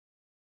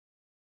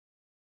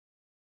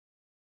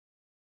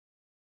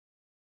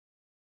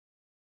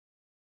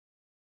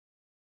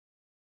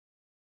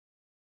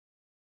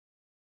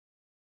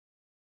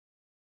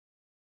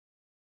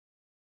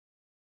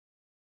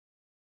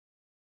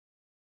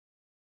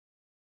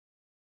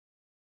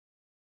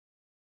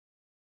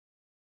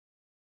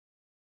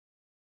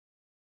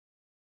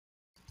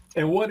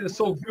And what is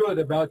so good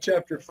about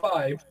chapter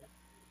 5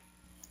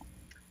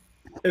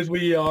 is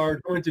we are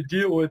going to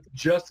deal with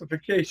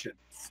justification.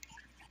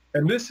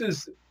 And this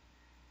is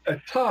a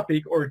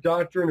topic or a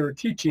doctrine or a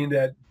teaching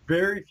that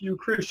very few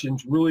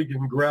Christians really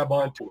can grab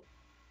onto it.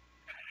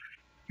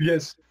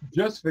 Because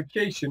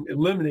justification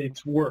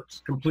eliminates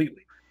works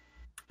completely.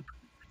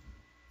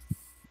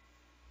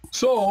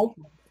 So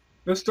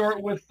let's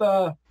start with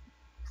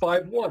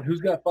 5:1.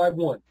 Who's got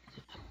 5:1?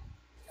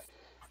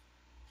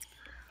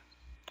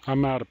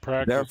 I'm out of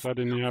practice. I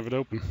didn't have it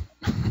open.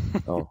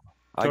 Oh,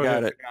 I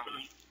got it.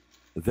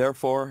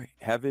 Therefore,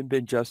 having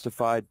been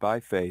justified by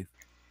faith,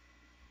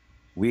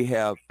 we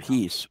have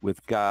peace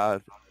with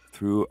God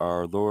through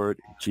our Lord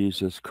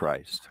Jesus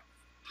Christ.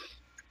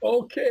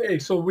 Okay,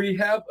 so we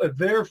have a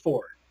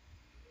therefore.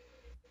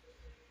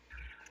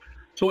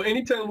 So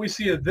anytime we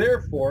see a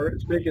therefore,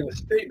 it's making a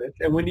statement,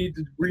 and we need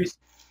to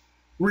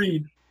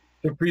read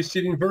the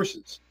preceding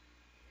verses.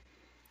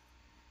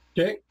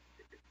 Okay?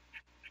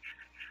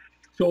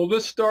 So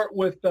let's start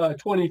with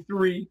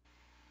 23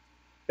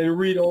 and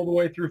read all the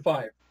way through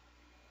 5.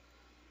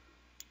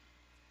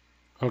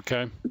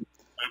 Okay.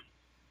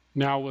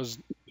 Now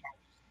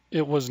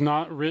it was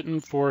not written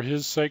for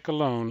his sake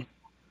alone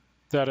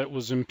that it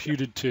was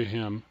imputed to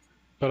him,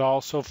 but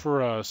also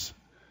for us.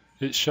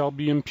 It shall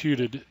be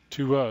imputed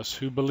to us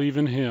who believe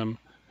in him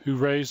who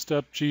raised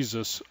up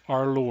Jesus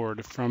our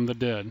Lord from the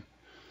dead,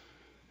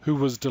 who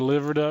was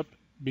delivered up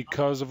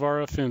because of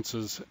our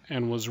offenses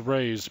and was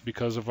raised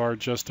because of our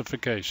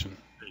justification.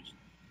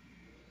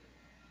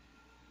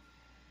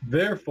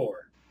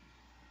 Therefore,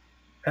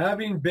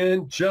 having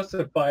been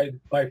justified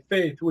by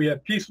faith, we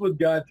have peace with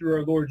God through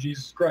our Lord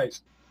Jesus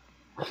Christ.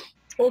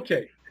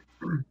 Okay.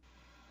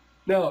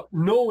 Now,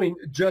 knowing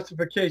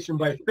justification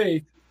by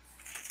faith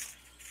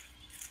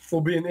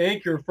will be an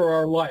anchor for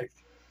our life,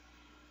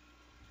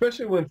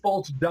 especially when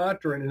false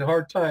doctrine and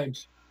hard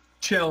times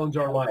challenge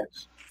our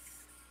lives.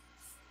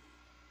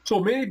 So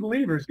many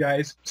believers,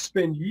 guys,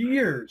 spend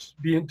years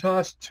being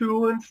tossed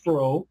to and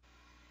fro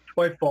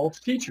by false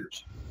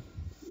teachers.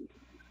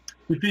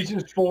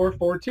 Ephesians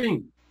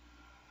 4:14.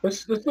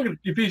 Let's look at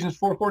Ephesians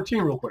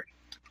 4:14 real quick.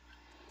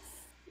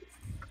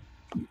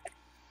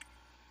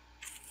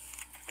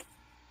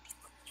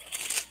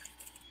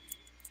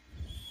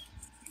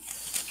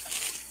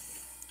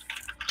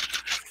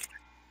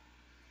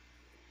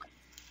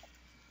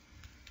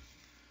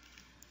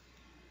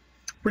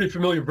 Pretty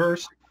familiar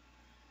verse.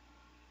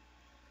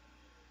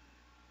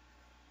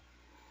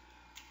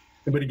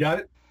 Anybody got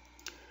it?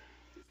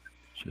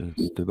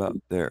 Just about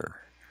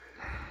there.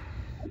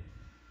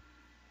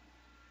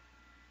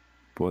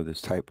 Boy,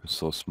 this type is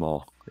so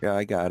small. Yeah,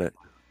 I got it.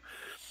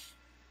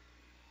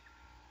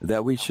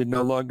 That we should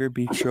no longer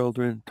be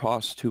children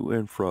tossed to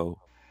and fro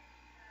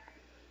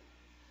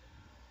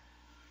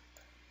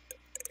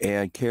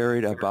and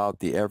carried about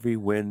the every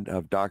wind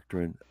of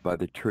doctrine by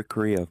the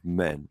trickery of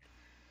men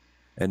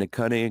and the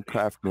cunning and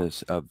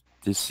craftiness of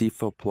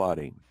deceitful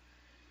plotting.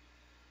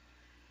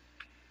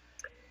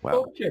 Wow.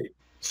 Okay,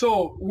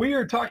 so we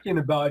are talking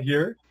about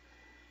here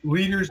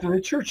leaders in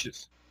the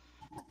churches.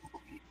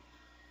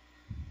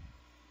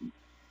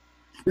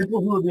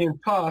 People who are being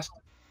tossed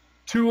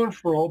to and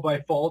fro by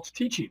false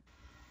teaching,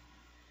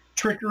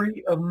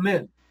 trickery of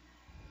men.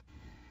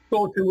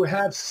 So to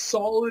have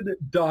solid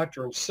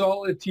doctrine,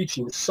 solid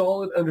teaching,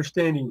 solid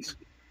understandings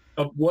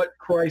of what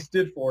Christ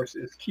did for us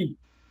is key.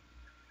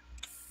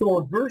 So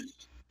in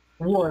verse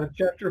 1 of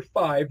chapter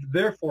 5,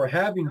 therefore,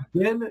 having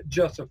been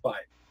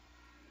justified.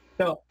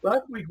 Now,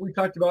 last week we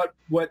talked about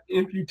what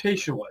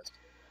imputation was.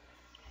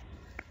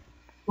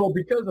 So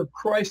because of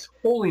Christ's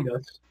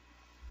holiness,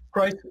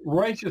 Christ's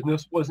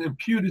righteousness was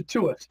imputed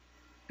to us.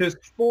 His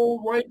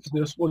full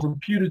righteousness was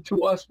imputed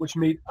to us, which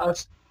made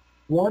us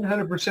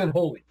 100%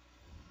 holy.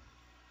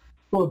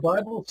 So the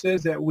Bible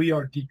says that we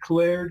are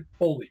declared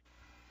holy.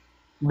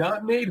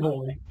 Not made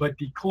holy, but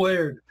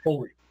declared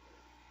holy.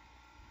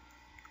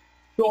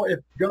 So if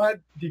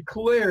God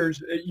declares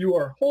that you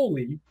are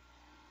holy,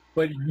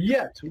 but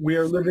yet we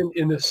are living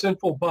in a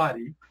sinful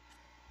body,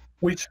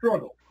 we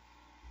struggle.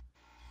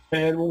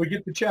 And when we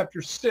get to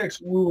chapter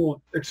 6, we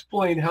will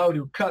explain how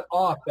to cut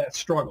off that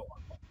struggle.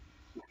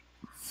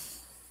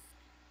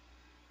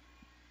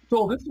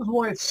 So this is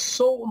why it's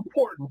so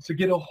important to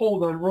get a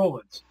hold on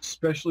Romans,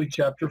 especially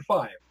chapter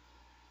 5.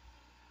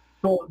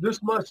 So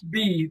this must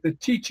be the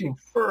teaching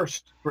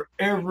first for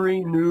every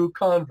new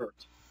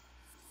convert.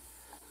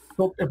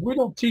 So if we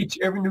don't teach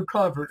every new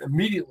convert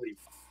immediately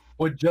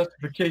what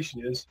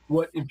justification is,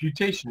 what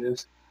imputation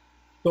is,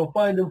 they'll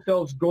find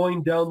themselves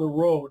going down the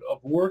road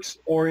of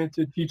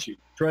works-oriented teaching,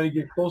 trying to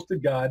get close to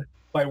God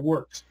by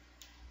works,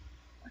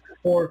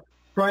 or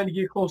trying to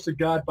get close to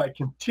God by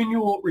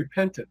continual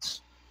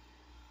repentance,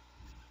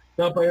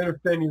 not by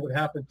understanding what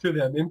happened to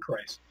them in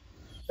Christ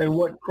and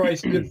what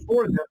Christ did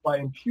for them by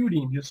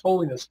imputing his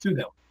holiness to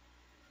them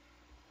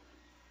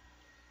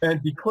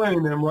and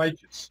declaring them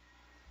righteous.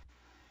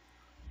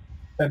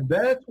 And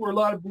that's where a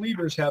lot of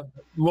believers have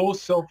low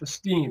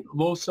self-esteem,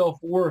 low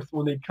self-worth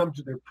when they come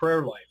to their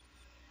prayer life.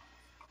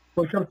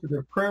 when it comes to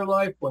their prayer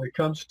life, when it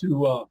comes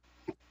to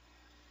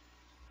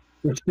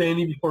their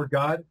standing before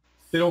God,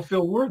 they don't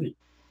feel worthy.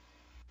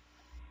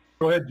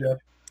 Go ahead, Jeff.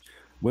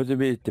 Would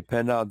it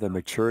depend on the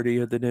maturity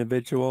of the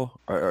individual,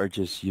 or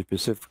just you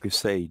specifically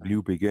say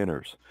new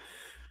beginners?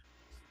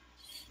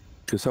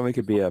 Because somebody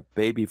could be a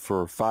baby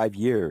for 5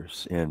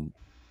 years and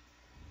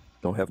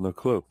don't have no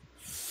clue.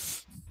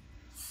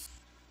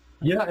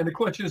 Yeah, and the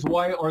question is,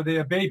 why are they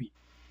a baby?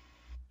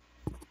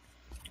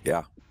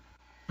 Yeah.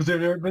 Because they've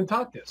never been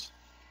taught this.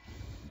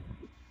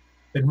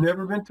 They've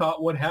never been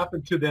taught what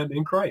happened to them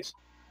in Christ.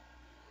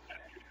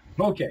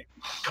 Okay,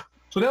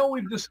 so now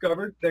we've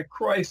discovered that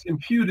Christ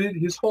imputed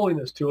his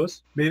holiness to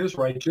us, made us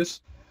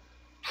righteous.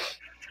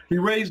 He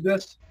raised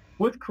us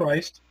with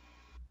Christ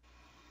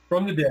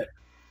from the dead.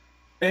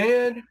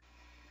 And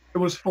it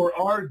was for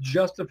our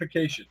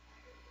justification.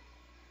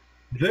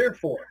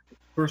 Therefore,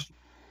 verse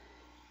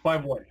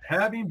 5:1,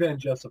 having been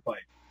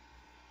justified,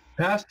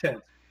 past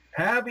tense,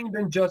 having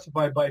been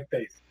justified by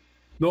faith.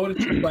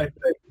 Notice by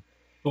faith,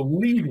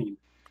 believing,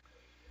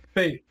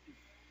 faith,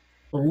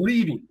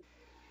 believing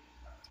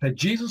that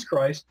Jesus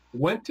Christ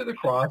went to the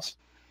cross,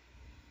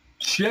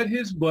 shed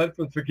his blood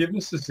for the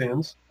forgiveness of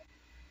sins.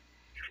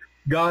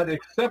 God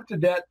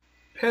accepted that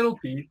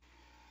penalty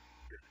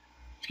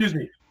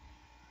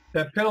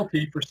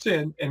for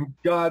sin, and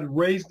God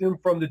raised him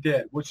from the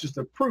dead, which is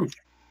the proof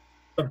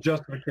of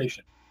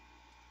justification.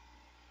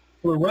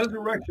 So the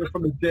resurrection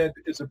from the dead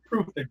is a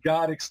proof that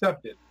God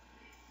accepted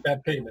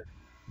that payment,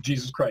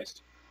 Jesus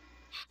Christ.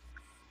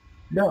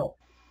 Now,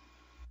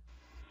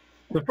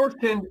 the first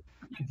 10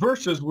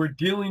 verses we're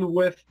dealing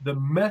with the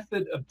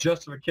method of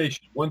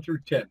justification, 1 through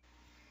 10.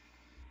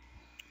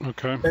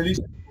 Okay. And he's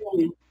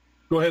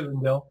go ahead,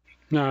 Lindell.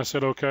 No, I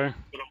said okay.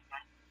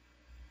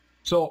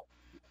 So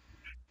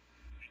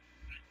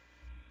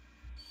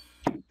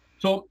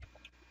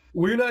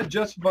we're not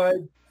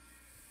justified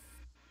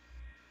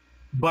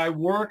by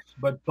works,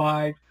 but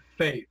by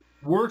faith.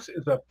 Works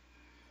is a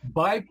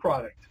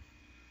byproduct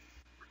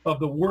of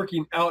the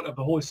working out of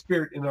the Holy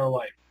Spirit in our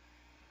life,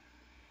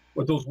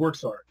 what those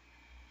works are.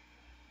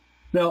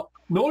 Now,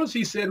 notice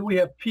he said we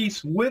have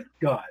peace with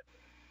God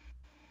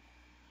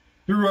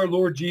through our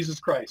Lord Jesus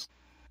Christ.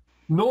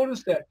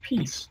 Notice that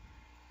peace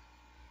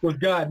with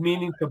God,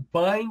 meaning to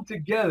bind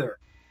together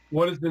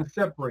what has been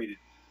separated.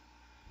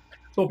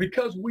 So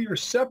because we are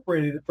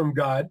separated from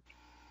God,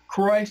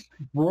 Christ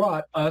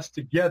brought us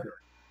together.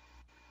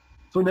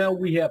 So now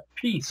we have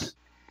peace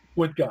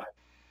with God.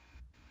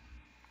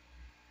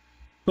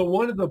 So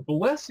one of the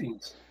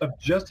blessings of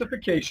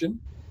justification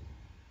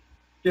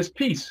is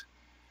peace.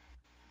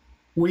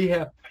 We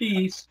have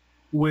peace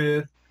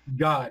with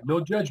God, no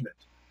judgment.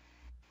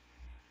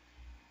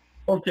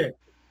 Okay,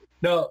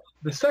 now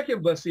the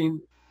second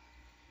blessing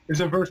is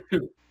in verse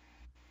 2.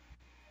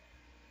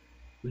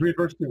 Read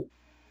verse 2.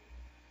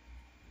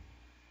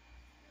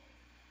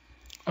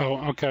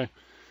 Oh, okay.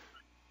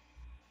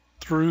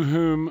 Through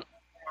whom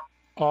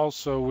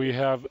also we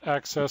have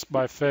access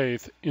by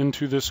faith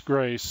into this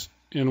grace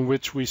in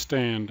which we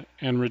stand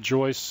and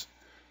rejoice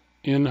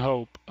in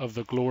hope of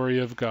the glory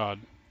of God.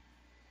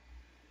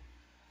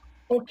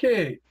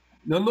 Okay,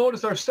 now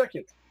notice our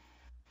second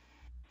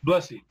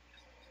blessing.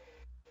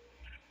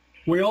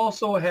 We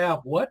also have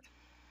what?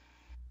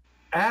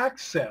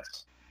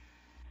 Access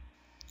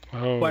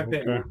by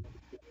faith. Okay.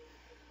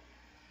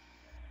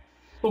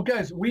 So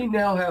guys, we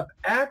now have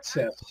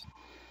access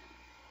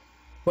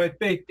by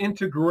faith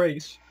into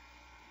grace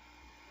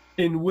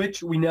in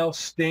which we now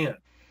stand.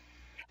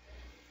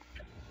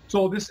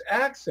 So this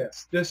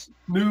access, this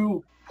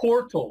new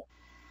portal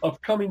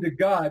of coming to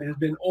God has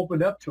been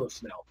opened up to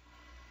us now.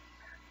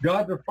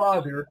 God the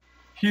Father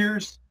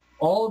hears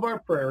all of our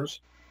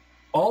prayers,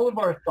 all of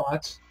our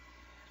thoughts.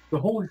 The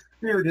Holy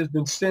Spirit has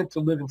been sent to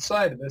live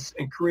inside of us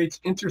and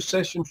creates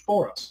intercession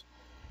for us.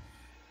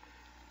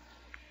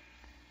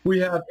 We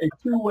have a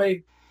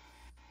two-way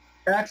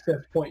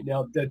access point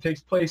now that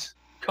takes place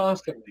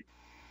constantly.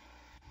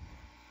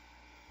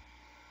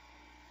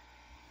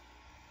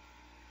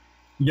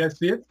 You guys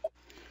see it?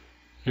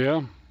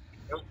 Yeah.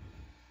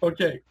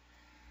 Okay.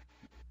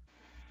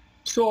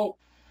 So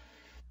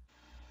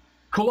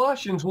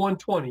Colossians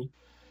 1:20.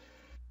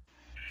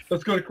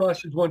 Let's go to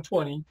Colossians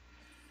 1:20.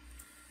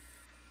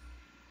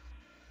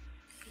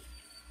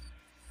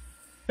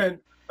 And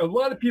a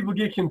lot of people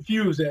get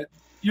confused that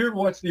you ever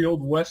watch the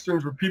old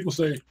Westerns where people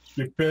say,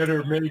 you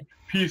better make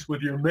peace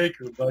with your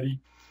maker, buddy.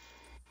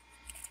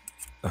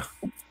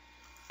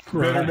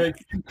 Better make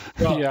peace with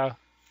God. Yeah.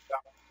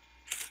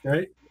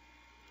 Right?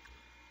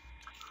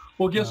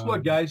 Well, guess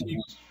what, guys?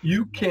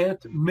 You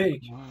can't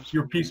make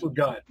your peace with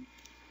God.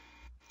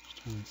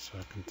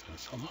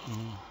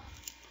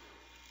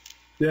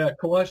 Yeah,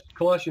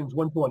 Colossians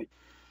 1:20.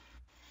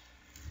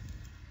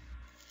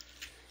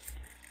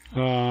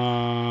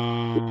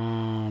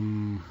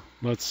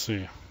 Let's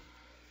see.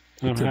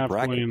 I'm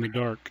halfway in the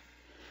dark.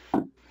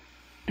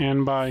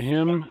 And by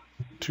him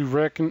to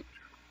reconcile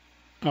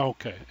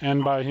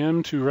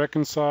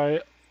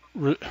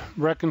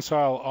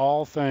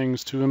all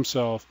things to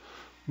himself,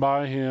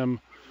 by him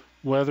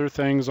whether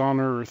things on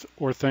earth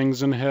or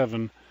things in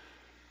heaven,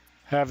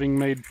 having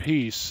made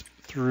peace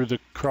through the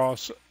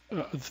cross,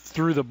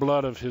 through the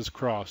blood of his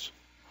cross.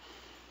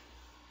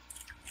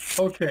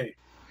 Okay,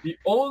 the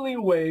only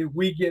way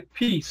we get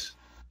peace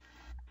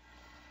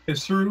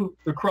is through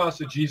the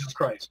cross of Jesus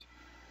Christ.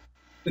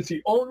 It's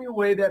the only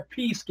way that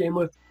peace came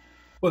with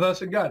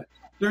us and God.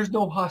 There's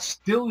no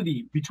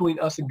hostility between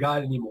us and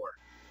God anymore.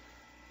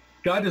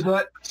 God does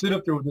not sit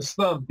up there with his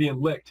thumb being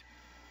licked,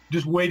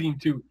 just waiting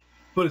to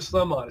put his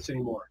thumb on us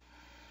anymore.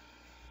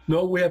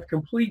 No, we have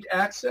complete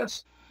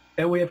access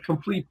and we have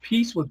complete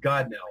peace with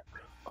God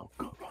now.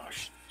 Oh,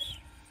 gosh.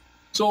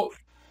 So,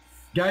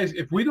 guys,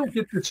 if we don't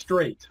get this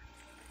straight,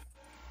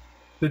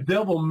 the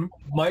devil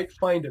might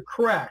find a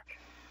crack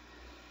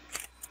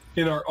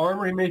in our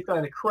armor. He may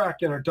find a crack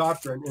in our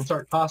doctrine and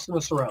start tossing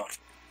us around.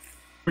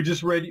 We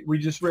just read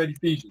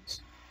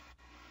Ephesians.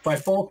 By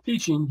false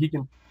teaching,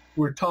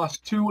 we're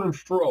tossed to and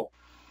fro.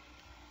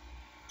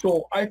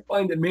 So I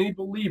find that many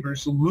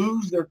believers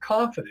lose their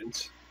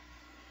confidence.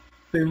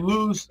 They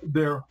lose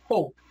their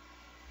hope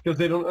because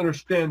they don't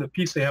understand the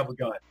peace they have with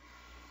God.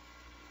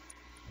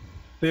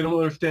 They don't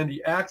understand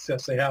the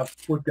access they have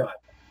with God.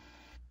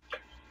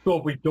 So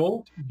if we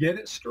don't get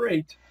it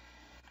straight,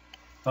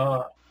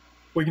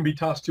 we can be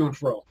tossed to and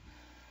fro.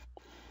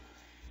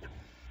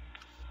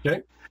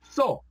 Okay?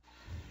 So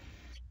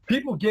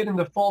people get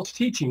into false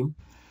teaching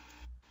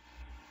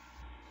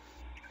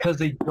because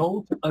they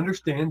don't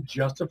understand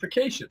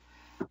justification,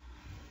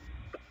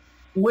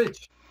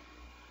 which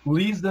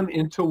leads them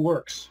into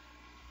works,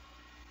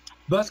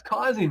 thus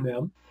causing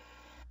them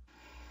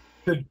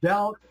to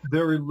doubt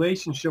their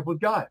relationship with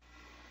God.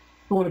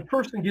 So when a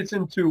person gets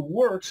into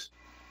works,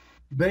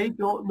 they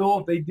don't know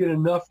if they did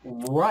enough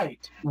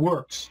right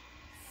works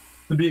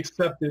to be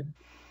accepted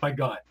by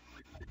God.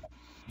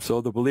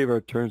 So the believer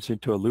turns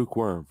into a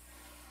lukewarm.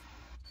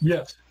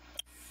 Yes.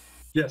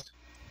 Yes.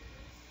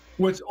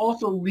 Which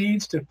also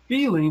leads to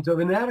feelings of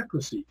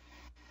inadequacy,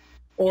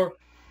 or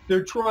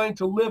they're trying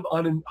to live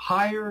on a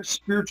higher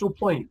spiritual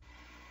plane.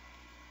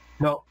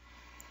 Now,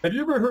 have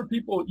you ever heard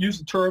people use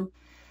the term,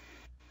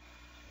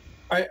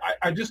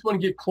 I just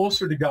want to get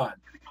closer to God?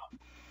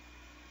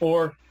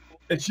 Or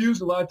it's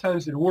used a lot of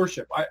times in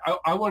worship.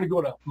 I want to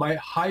go to my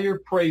higher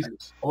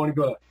praises. I want to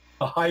go to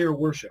a higher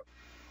worship.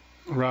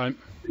 Right.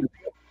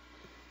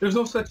 There's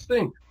no such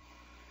thing.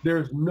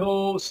 There's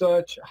no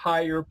such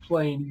higher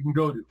plane you can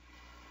go to.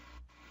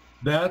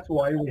 That's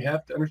why we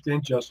have to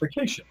understand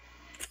justification.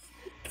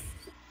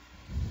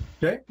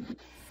 Okay?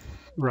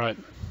 Right.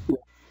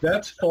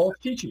 That's false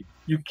teaching.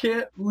 You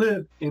can't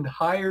live in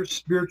higher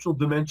spiritual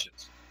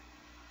dimensions.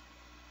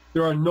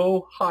 There are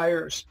no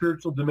higher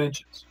spiritual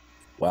dimensions.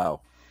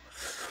 Wow.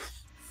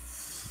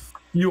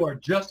 You are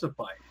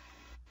justified.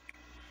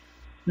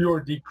 You are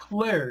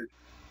declared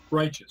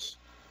righteous.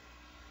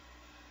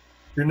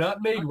 You're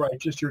not made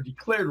righteous. You're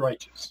declared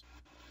righteous.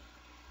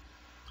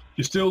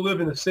 You still live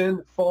in a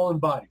sin, fallen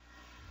body.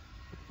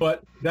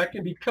 But that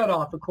can be cut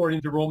off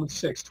according to Romans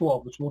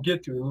 6:12, which we'll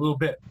get to in a little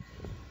bit.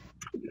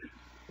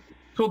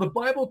 So the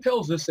Bible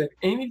tells us that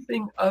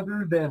anything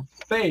other than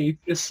faith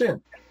is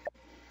sin.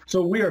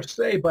 So we are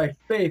saved by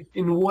faith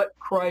in what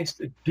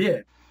Christ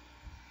did,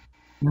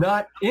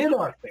 not in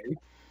our faith,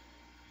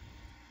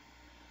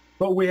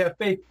 but we have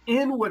faith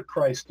in what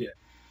Christ did.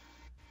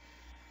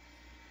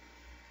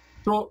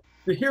 So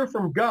to hear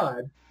from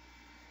God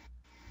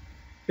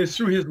is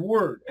through his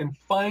word and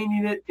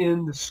finding it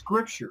in the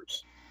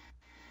scriptures.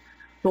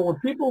 So when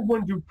people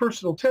want to do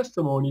personal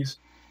testimonies,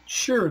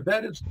 sure,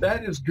 that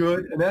is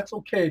good, and that's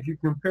okay if you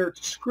compare it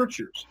to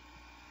scriptures.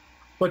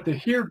 But to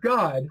hear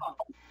God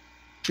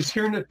is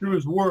hearing it through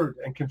his word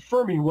and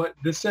confirming what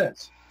this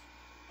says.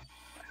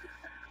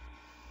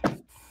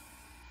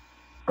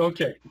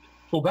 Okay,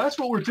 so that's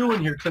what we're doing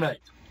here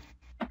tonight.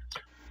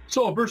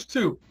 So verse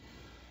 2,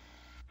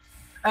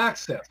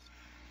 access.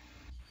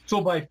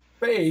 So by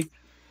faith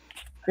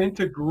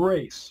into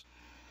grace.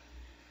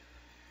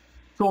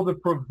 So the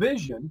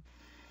provision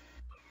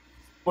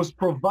was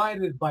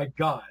provided by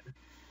God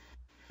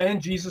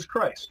and Jesus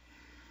Christ.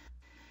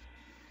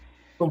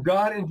 So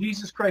God and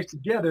Jesus Christ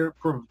together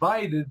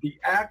provided the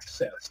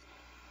access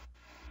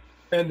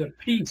and the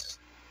peace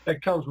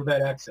that comes with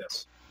that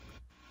access.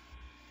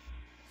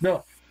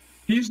 Now,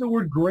 use the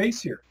word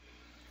grace here.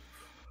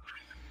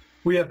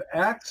 We have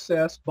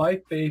access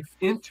by faith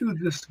into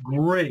this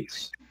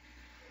grace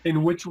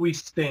in which we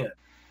stand.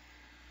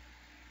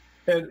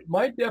 And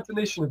my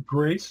definition of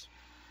grace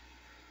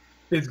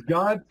is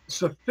God's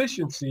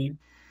sufficiency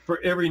for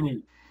every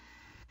need.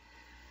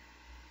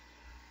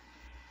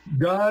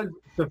 God's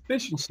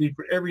sufficiency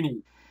for every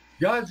need.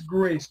 God's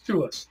grace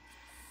to us.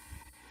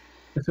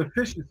 The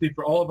sufficiency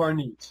for all of our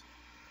needs.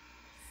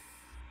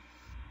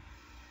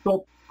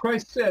 So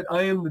Christ said,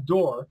 I am the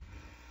door.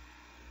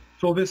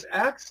 So this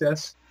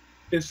access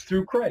is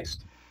through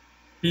Christ.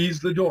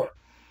 He's the door.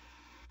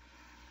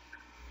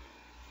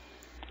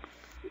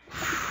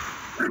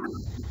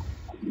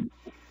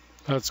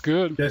 That's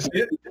good. That's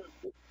it.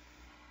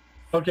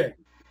 Okay.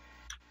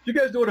 Do you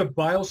guys know what a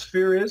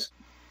biosphere is?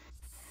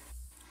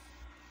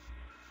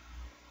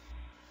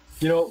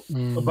 You know,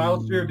 a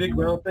biosphere, a big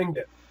round thing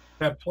that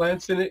have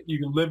plants in it. You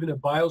can live in a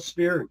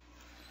biosphere, and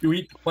you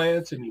eat the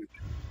plants, and you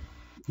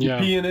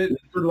pee in it.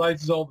 It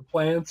fertilizes all the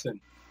plants, and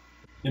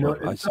you know,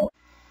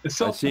 it's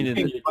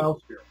self-contained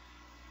biosphere.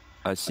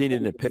 I've seen it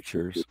in the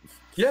pictures.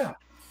 Yeah.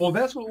 Well,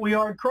 that's what we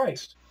are in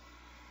Christ.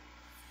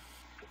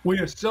 We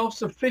are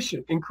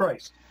self-sufficient in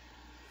Christ.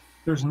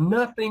 There's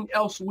nothing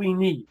else we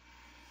need.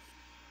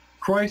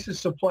 Christ has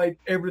supplied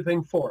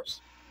everything for us.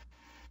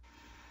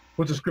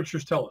 What the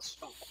scriptures tell us.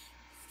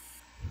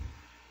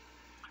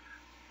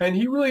 And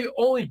he really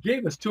only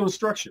gave us 2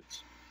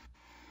 instructions.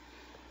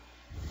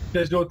 You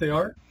guys know what they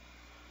are?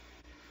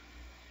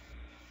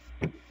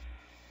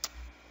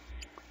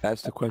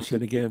 Ask the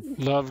question again.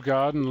 Love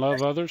God and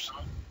love others.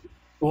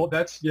 Well,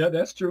 that's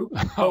true.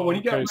 But when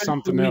he got ready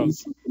something to leave,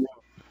 else.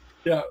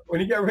 Yeah,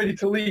 when he got ready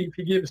to leave,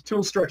 he gave us 2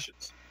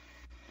 instructions.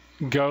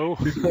 Go.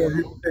 Before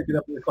he was taken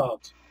up in the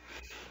clouds.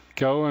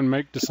 Go and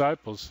make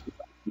disciples.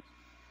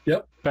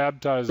 Yep.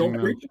 Baptizing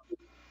them. Preach.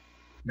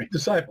 Make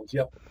disciples.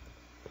 Yep.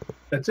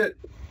 That's it.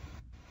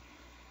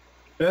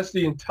 That's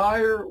the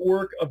entire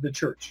work of the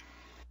church.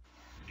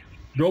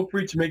 Go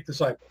preach and make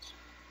disciples.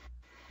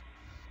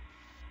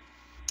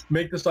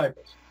 Make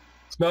disciples.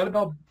 It's not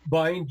about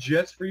buying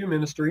jets for your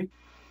ministry.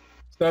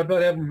 It's not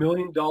about having $1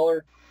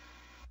 million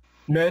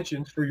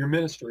mansions for your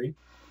ministry.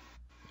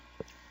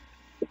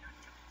 It's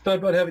not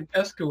about having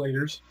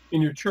escalators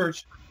in your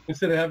church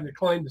instead of having to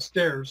climb the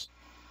stairs.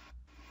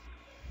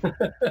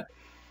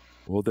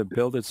 Well, then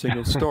build a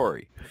single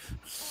story.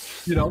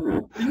 You know,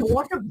 you can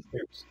walk up the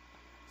stairs.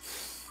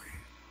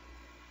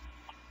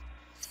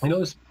 I know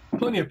there's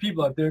plenty of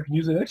people out there who can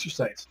use an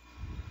exercise.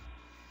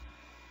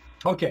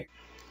 Okay.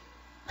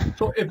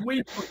 So if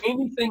we do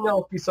anything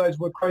else besides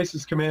what Christ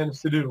has commanded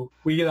us to do,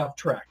 we get off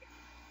track.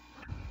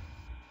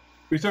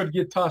 We start to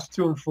get tossed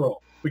to and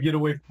fro. We get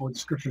away from what the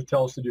scriptures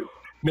tell us to do.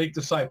 Make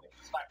disciples.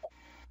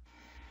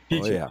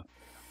 Teach them.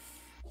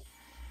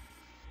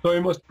 So we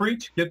must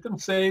preach, get them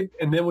saved,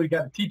 and then we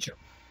got to teach them.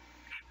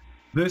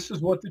 This is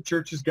what the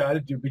church has got to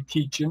do, be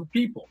teaching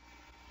people.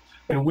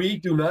 And we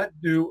do not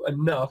do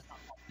enough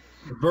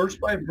verse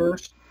by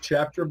verse,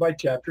 chapter by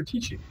chapter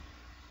teaching.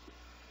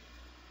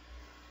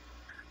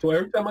 So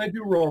every time I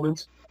do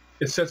Romans,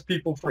 it sets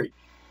people free.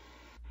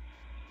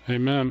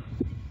 Amen.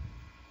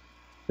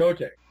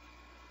 Okay.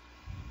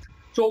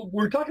 So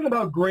we're talking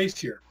about grace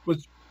here,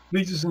 which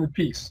leads us into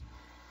peace.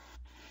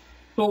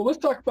 So let's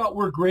talk about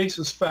where grace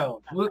is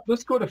found.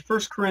 Let's go to 1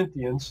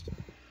 Corinthians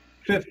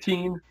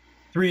 15,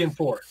 3 and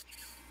 4.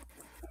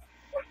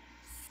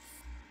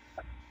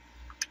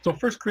 So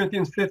 1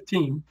 Corinthians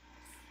 15,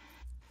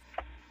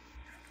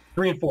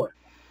 3 and 4.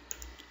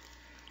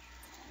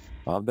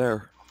 I'm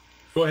there.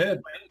 Go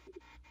ahead.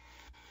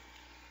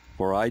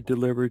 For I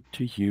delivered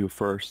to you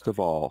first of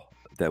all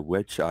that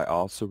which I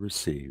also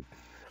received,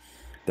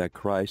 that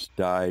Christ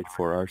died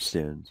for our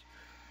sins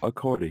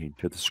according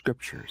to the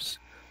Scriptures,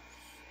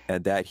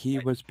 and that he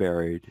was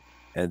buried,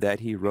 and that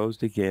he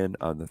rose again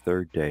on the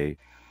 3rd day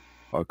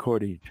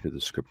according to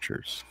the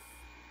Scriptures.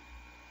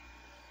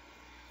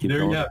 Keep there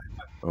going. you have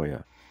it. Oh,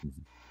 yeah.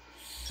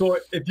 So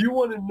if you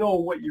want to know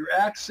what your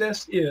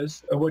access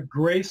is or what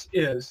grace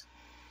is,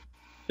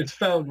 it's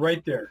found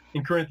right there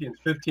in Corinthians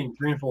 15,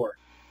 3 and 4.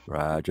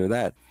 Roger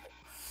that.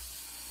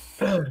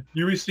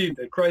 You received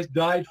that Christ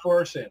died for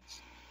our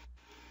sins,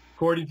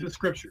 according to the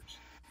Scriptures.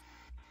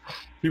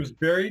 He was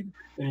buried,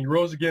 and he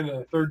rose again on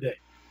the 3rd day.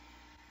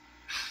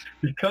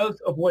 Because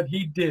of what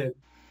he did,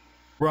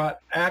 brought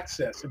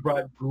access, it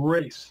brought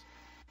grace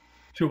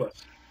to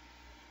us.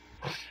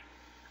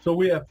 So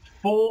we have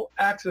full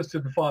access to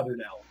the Father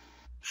now,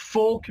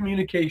 full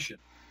communication.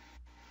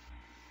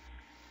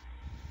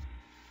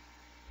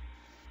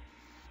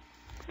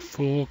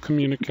 Full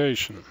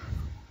communication.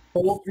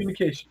 Full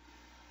communication.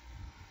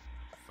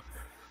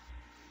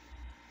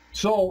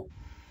 So,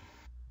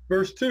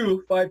 verse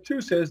 2,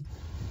 5:2 says,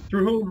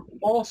 through whom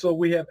also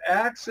we have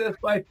access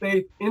by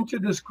faith into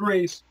this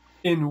grace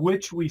in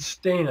which we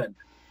stand.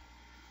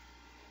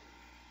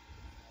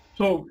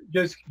 So,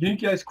 guys, can you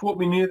guys quote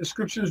me any of the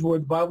scriptures where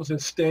the Bible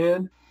says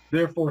stand,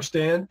 therefore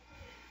stand?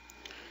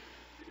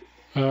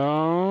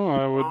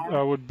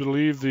 I would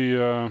believe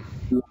the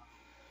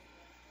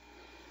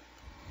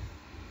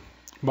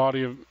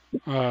body of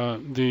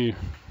the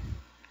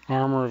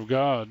armor of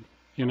God,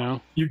 you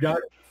know. You got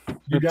it.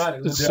 You got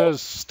it. It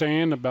says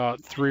stand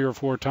about 3 or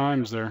 4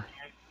 times there.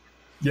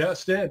 Yeah,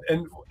 stand.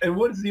 And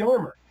what is the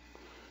armor?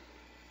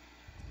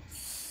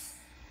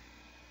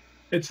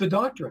 It's the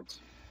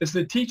doctrines. It's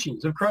the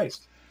teachings of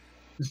Christ.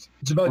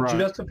 It's about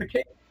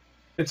justification.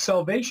 It's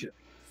salvation.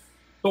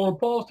 So when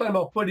Paul's talking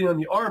about putting on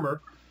the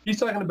armor, he's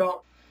talking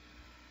about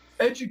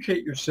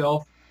educate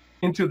yourself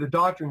into the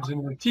doctrines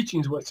and the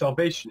teachings of what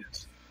salvation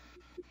is,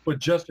 what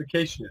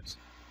justification is.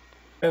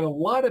 And a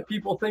lot of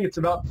people think it's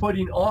about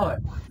putting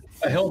on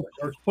a helmet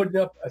or putting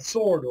up a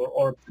sword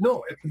or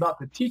no, it's about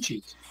the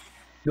teachings.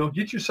 You know,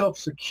 get yourself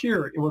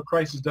secure in what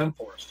Christ has done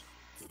for us.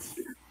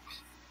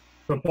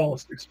 What Paul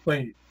is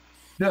explaining.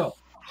 Now,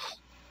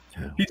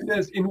 he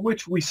says, in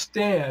which we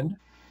stand,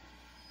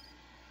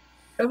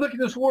 And look at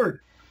this word,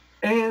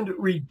 and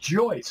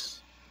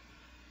rejoice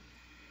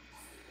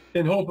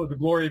in hope of the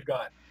glory of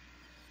God.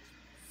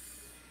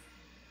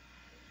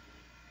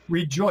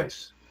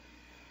 Rejoice.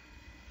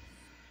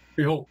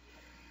 Behold.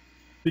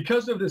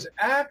 Because of this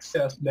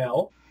access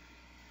now,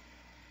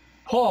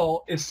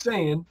 Paul is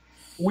saying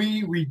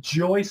we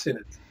rejoice in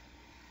it.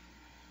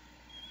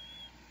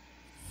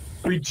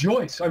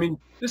 Rejoice. I mean,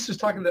 this is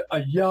talking to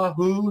a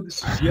Yahoo.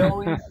 This is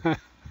yelling,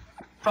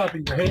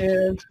 clapping your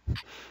hands.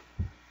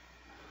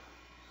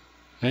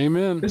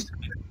 Amen. This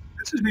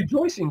is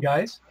rejoicing,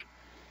 guys.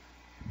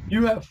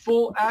 You have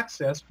full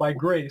access by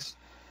grace,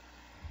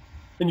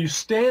 and you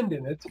stand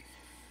in it,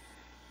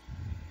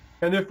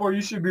 and therefore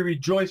you should be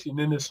rejoicing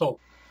in this hope,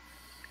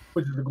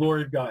 which is the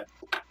glory of God.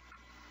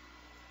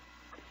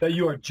 That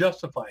you are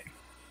justified.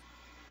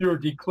 You are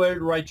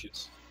declared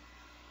righteous.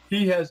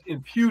 He has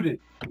imputed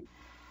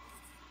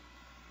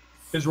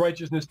his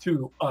righteousness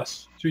to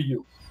us, to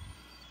you.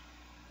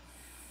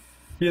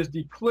 He has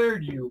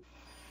declared you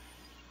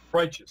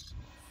righteous.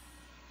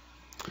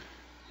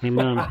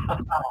 Amen.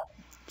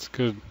 It's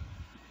good.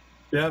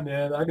 Yeah,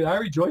 man. I mean, I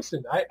rejoice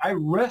in it. I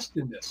rest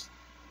in this.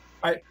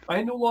 I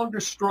no longer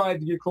strive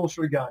to get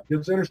closer to God.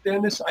 You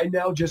understand this? I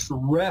now just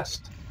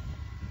rest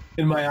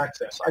in my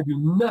access. I do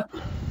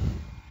nothing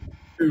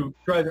to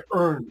try to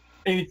earn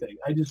anything.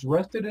 I just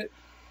rest in it,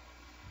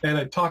 and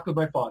I talk with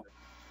my Father.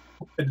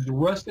 I just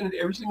rest in it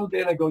every single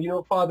day, and I go, you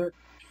know, Father,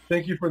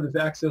 thank you for this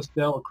access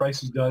now, what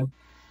Christ has done.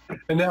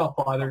 And now,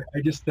 Father,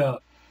 I just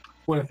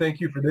want to thank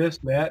you for this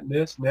and that and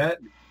this and that.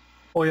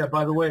 Oh, yeah,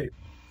 by the way,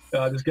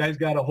 this guy's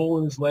got a hole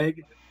in his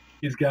leg.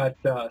 He's got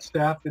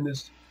staph in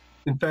his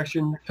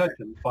infection. Touch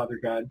him, Father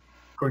God,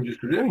 according to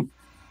Scripture.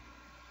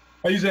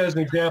 I use that as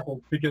an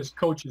example because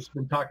Coach has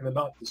been talking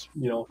about this,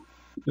 you know,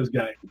 this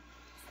guy.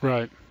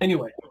 Right.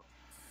 Anyway.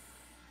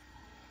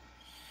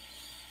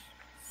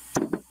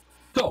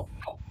 So,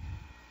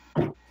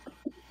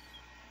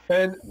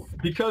 and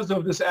because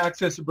of this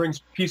access, it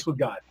brings peace with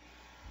God.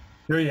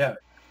 There you have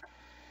it.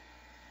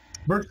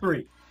 Verse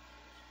 3.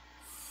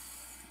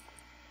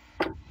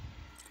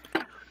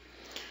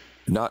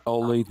 Not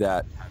only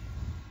that,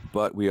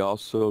 but we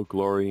also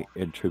glory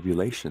in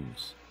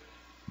tribulations,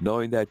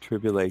 knowing that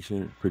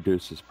tribulation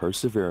produces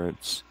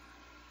perseverance,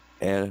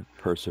 and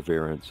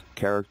perseverance,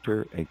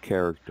 character, and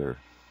character,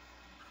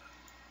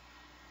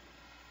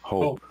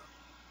 hope.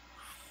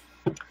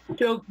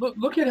 Okay,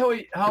 look at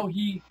how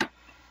he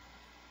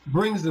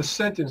brings the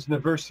sentence in the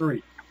verse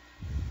 3.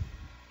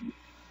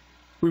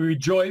 We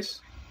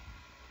rejoice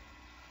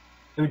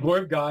in the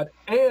glory of God,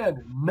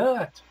 and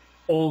not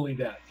only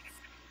that.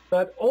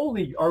 Not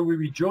only are we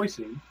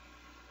rejoicing,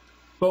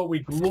 but we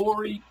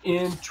glory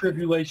in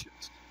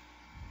tribulations.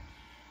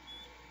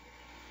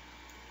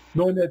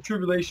 Knowing that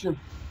tribulation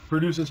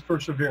produces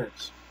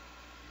perseverance.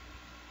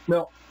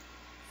 Now,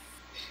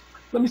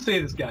 let me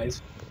say this,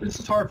 guys. This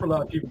is hard for a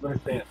lot of people to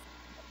understand.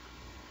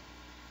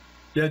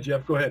 Yeah,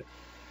 Jeff, go ahead.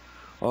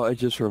 Well, it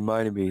just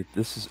reminded me,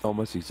 this is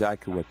almost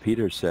exactly what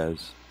Peter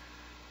says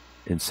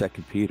in 2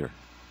 Peter,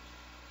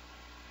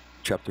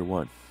 chapter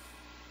 1.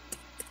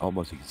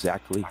 Almost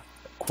exactly,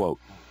 quote.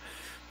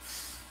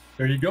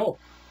 There you go.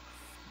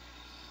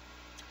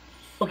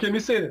 Okay, let me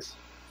say this.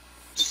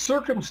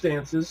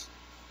 Circumstances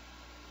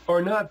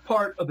are not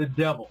part of the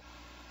devil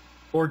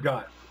or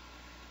God.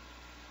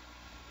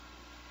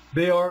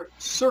 They are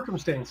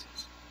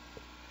circumstances.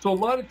 So a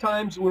lot of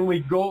times when we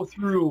go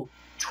through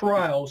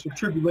trials or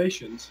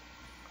tribulations,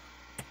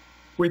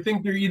 we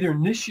think they're either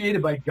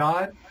initiated by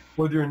God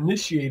or they're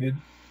initiated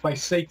by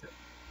Satan.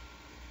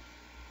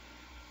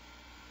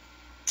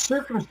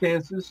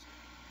 Circumstances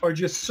are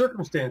just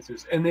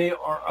circumstances, and they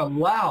are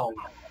allowed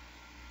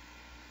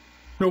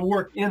to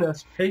work in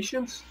us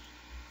patience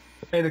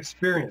and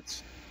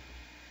experience.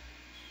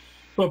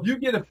 So if you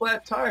get a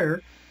flat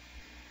tire,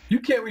 you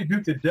can't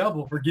rebuke the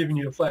devil for giving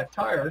you a flat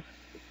tire.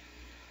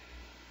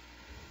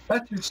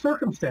 That's your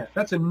circumstance.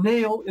 That's a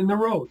nail in the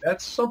road.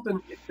 That's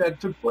something that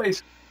took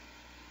place,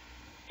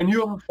 and you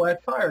have a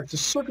flat tire. It's a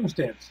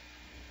circumstance.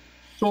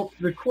 So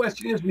the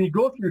question is, when you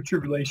go through a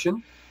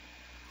tribulation,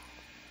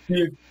 do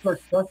you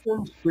start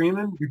cussing,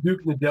 screaming,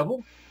 rebuking the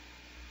devil?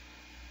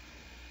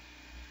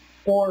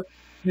 Or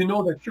you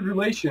know that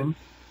tribulation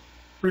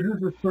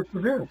produces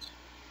perseverance?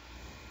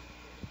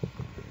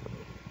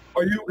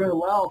 Are you going to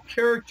allow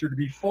character to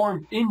be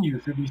formed in you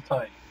through these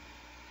times?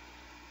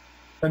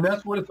 And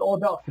that's what it's all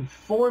about,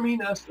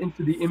 conforming us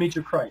into the image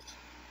of Christ.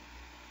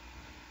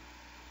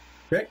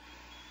 Okay?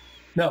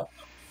 Now,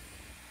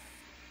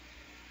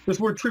 this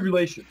word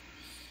tribulation.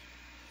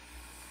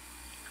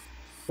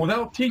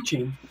 Without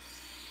teaching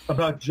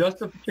about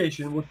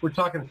justification, which we're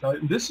talking about,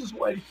 and this is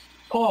why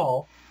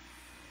Paul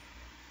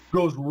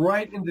goes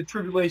right into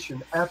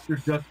tribulation after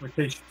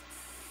justification.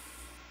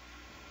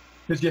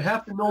 Because you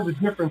have to know the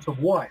difference of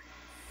why.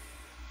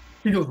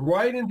 He goes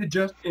right into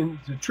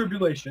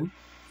tribulation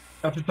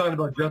after talking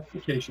about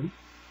justification.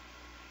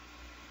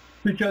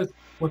 Because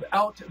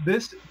without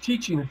this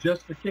teaching of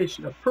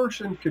justification, a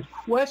person could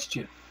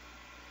question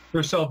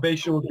their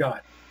salvation with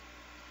God.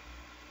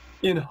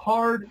 In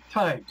hard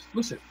times,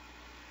 listen,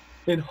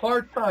 In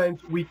hard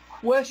times, we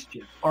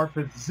question our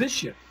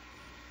position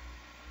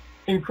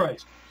in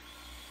Christ.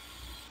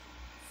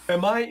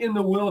 Am I in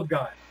the will of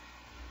God?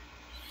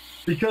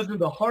 Because of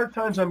the hard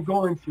times I'm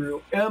going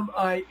through, am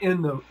I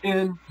in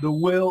the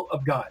will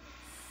of God?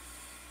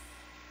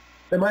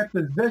 Am I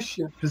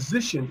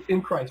positioned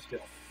in Christ still?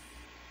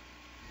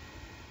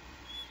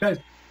 Guys,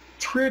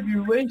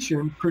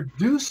 tribulation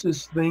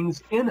produces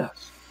things in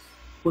us,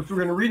 which we're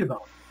going to read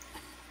about.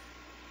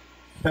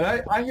 And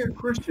I hear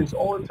Christians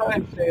all the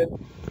time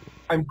saying,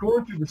 I'm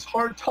going through this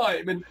hard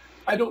time, and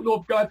I don't know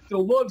if God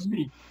still loves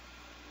me.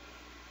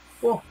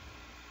 Well,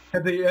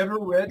 have they ever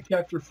read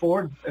chapter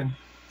 4 and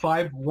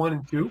 5, 1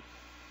 and 2? Do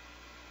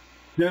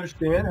you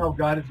understand how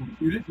God is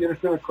imputed? Do you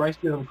understand what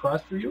Christ did on the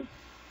cross for you?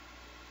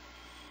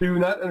 Do you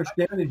not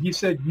understand that he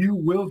said you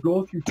will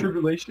go through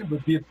tribulation,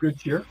 but be of good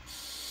cheer?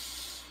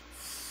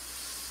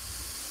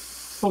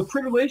 So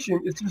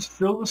tribulation is just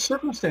filled with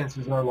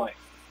circumstances in our life.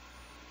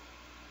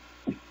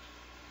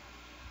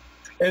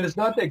 And it's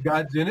not that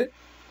God's in it.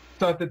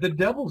 It's not that the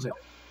devil's in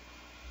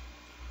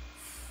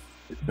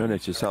it. Don't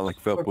it just sound like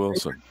Phil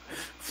Wilson?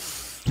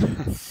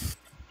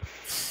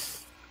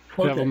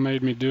 Devil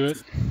made me do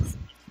it.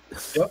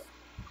 Yep.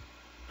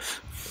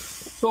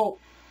 So,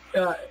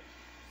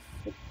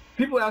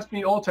 people ask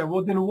me all the time,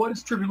 well, then what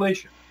is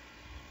tribulation?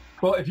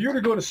 Well, if you were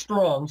to go to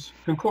Strong's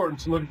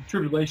Concordance and look at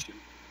tribulation,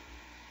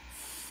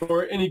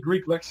 or any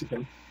Greek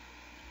lexicon,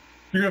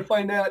 you're going to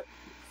find that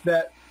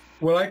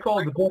what I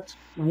call the best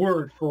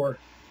word for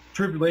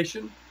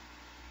tribulation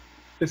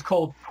is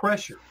called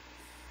pressure.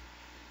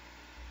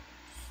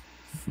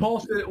 Paul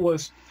said it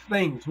was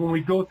things. When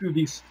we go through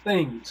these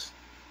things,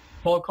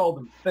 Paul called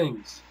them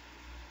things.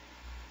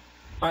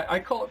 I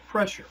call it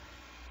pressure,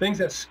 things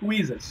that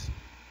squeeze us.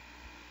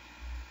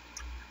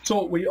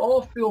 So we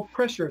all feel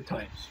pressure at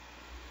times.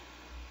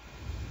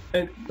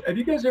 And have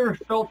you guys ever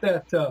felt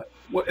that,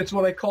 it's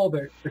what I call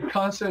the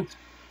constant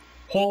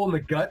hole in the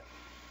gut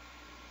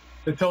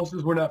that tells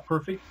us we're not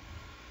perfect?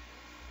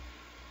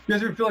 You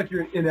guys ever feel like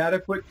you're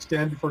inadequate to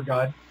stand before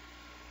God?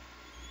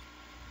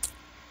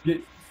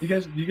 You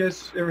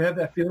guys ever have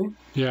that feeling?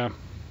 Yeah.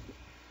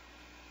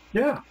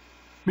 Yeah,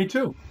 me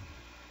too.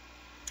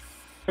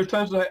 There's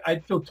times when I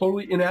feel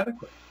totally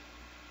inadequate.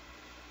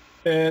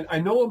 And I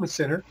know I'm a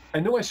sinner. I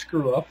know I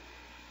screw up.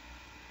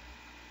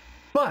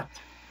 But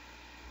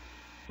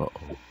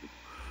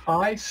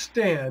I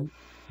stand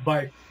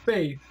by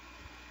faith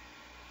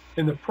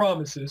in the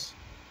promises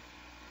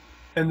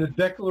and the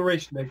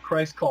declaration that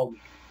Christ called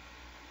me.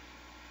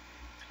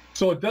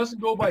 So it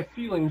doesn't go by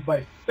feelings.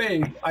 By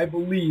faith, I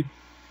believe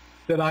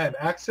that I have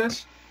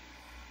access.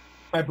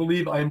 I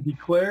believe I am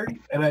declared,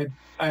 and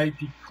I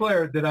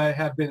declare that I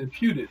have been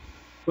imputed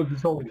with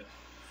His holiness.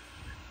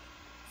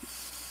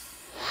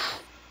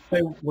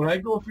 And when I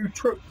go through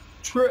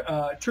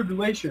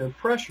tribulation and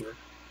pressure,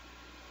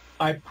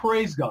 I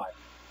praise God.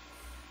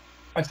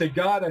 I say,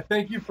 God, I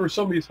thank you for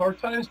some of these hard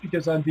times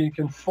because I'm being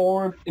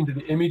conformed into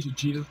the image of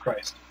Jesus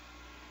Christ.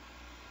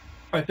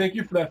 I thank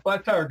you for that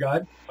flat tire,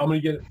 God. I'm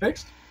going to get it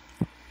fixed.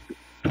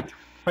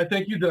 I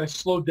thank you that I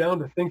slowed down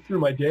to think through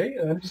my day,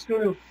 and I'm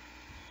going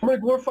to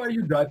glorify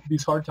you, God, for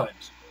these hard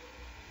times.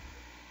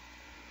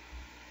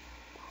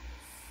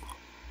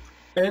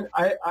 And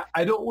I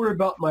don't worry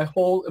about my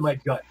hole in my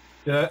gut,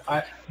 that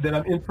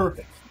I'm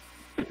imperfect.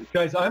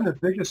 Guys, I'm the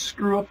biggest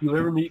screw-up you'll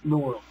ever meet in the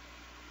world.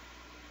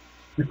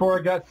 Before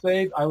I got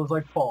saved, I was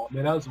like Paul.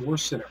 Man, I was the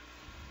worst sinner.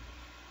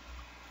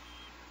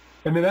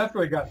 And then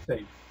after I got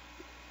saved,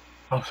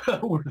 I was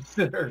the worst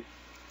sinner.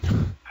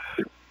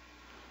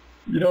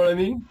 You know what I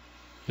mean?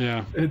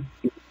 Yeah.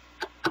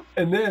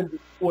 And then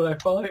when I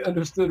finally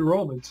understood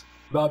Romans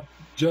about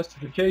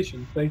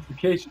justification,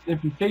 sanctification,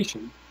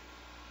 imputation,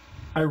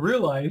 I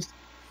realized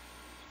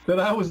that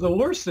I was the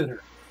worst sinner.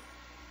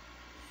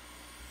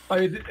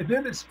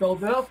 Then it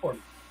spelled it out for me.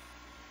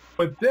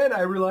 But then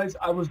I realized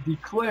I was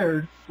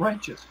declared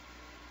righteous.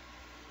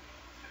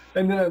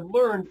 And then I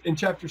learned in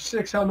chapter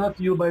 6 how not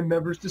to yield my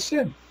members to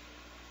sin.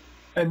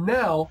 And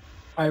now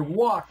I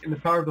walk in the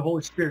power of the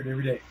Holy Spirit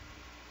every day.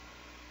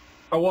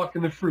 I walk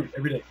in the fruit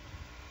every day.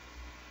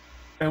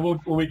 And when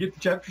we get to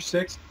chapter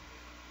 6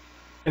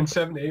 and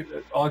 7 and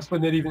 8, I'll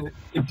explain that even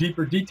in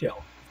deeper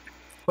detail.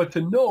 But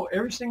to know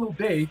every single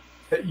day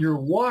that you're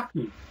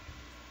walking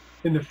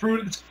in the fruit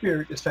of the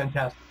Spirit is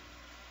fantastic.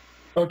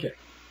 Okay.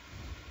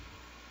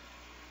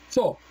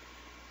 So,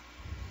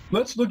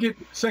 let's look at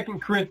 2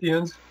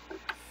 Corinthians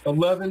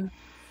 11,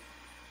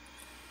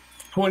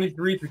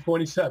 23 through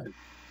 27.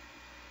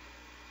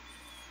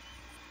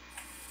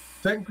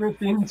 2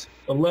 Corinthians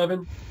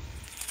 11,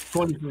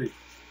 23.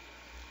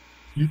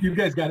 You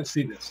guys got to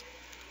see this.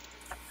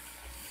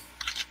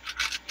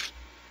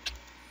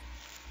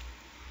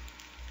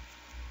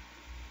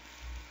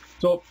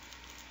 So,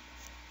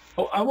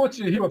 I want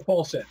you to hear what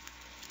Paul said.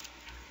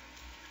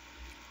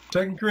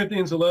 2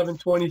 Corinthians 11,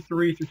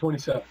 23 through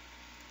 27.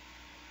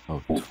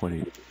 Oh,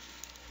 20.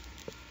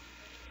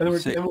 And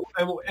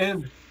we'll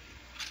end.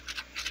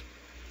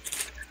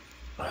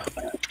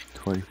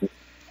 20.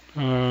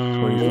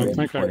 I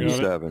think I got it.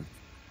 27.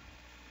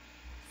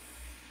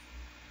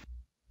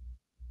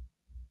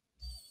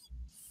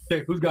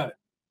 Okay, who's got it?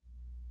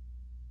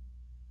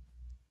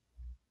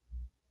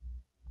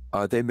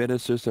 Are they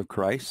ministers of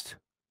Christ?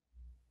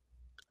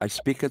 I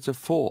speak as a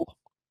fool.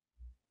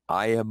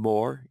 I am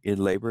more in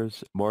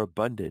labors more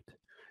abundant,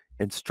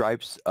 in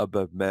stripes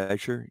above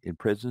measure, in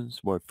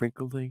prisons more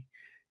frequently,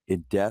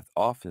 in death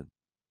often.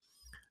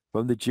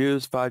 From the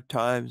Jews 5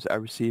 times I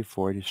received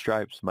 40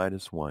 stripes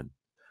minus 1.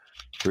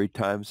 3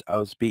 times I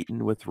was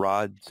beaten with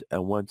rods,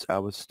 and once I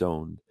was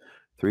stoned.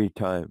 3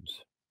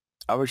 times.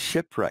 I was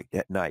shipwrecked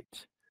at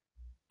night,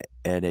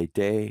 and a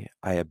day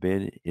I have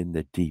been in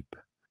the deep.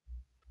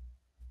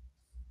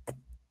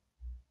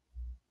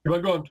 You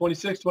want to go on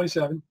 26,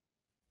 27?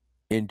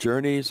 In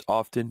journeys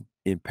often,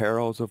 in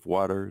perils of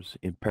waters,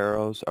 in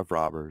perils of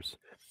robbers,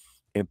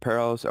 in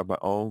perils of my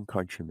own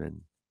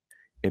countrymen,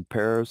 in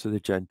perils of the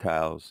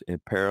Gentiles, in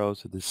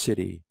perils of the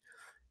city,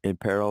 in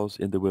perils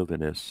in the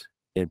wilderness,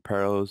 in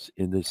perils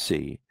in the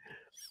sea,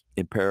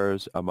 in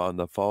perils among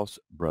the false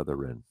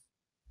brethren.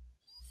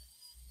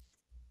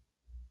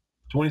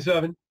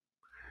 27.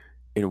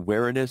 In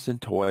weariness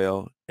and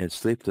toil and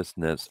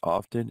sleeplessness,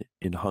 often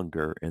in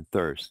hunger and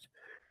thirst,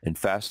 in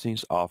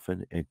fastings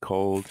often, in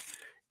cold,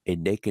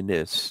 in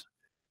nakedness,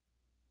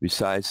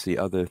 besides the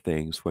other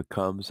things what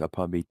comes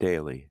upon me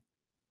daily.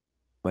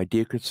 My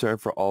dear concern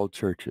for all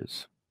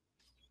churches.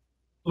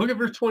 Look at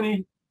verse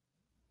 28.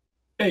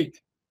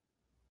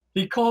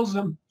 He calls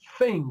them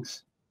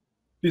things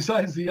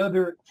besides the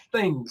other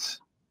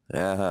things.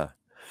 Uh-huh.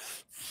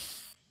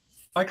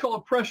 I call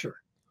it pressure.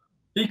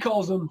 He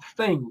calls them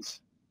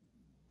things.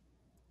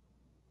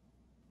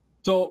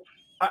 So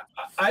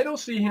I don't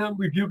see him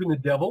rebuking the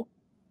devil.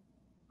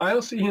 I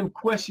don't see him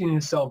questioning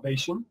his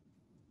salvation.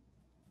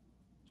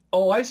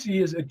 All I see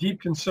is a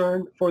deep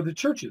concern for the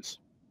churches.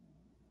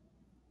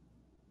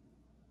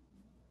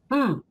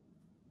 So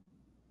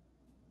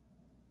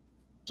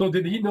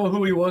did he know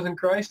who he was in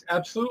Christ?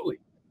 Absolutely.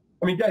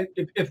 I mean, guys,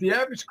 if the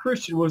average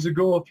Christian was to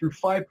go through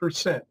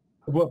 5%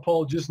 of what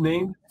Paul just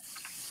named,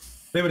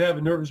 they would have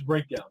a nervous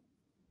breakdown.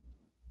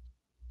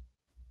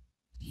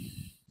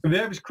 If the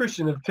average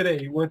Christian of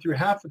today went through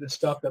half of the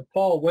stuff that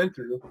Paul went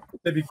through,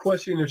 they'd be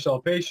questioning their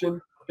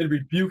salvation. They'd be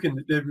rebuking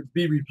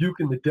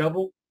the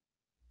devil.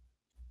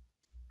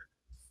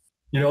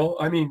 You know,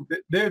 I mean,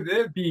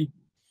 they'd be,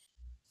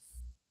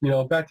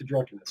 back to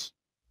drunkenness.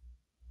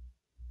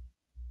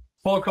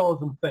 Paul calls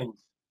them things.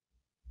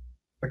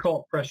 I call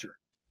it pressure.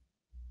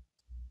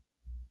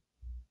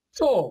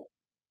 So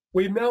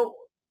we've now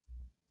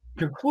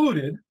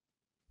concluded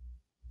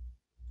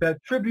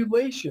that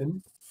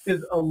tribulation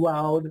is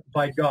allowed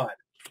by God.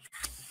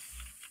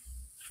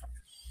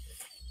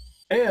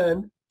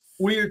 And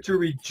we are to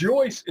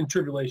rejoice in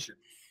tribulation,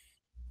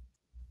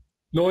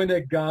 knowing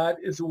that God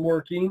is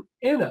working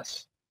in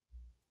us.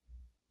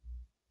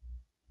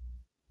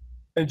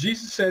 And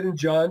Jesus said in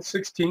John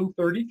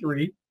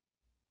 16:33,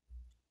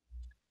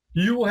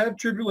 you will have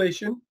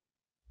tribulation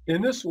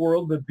in this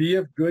world, but be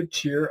of good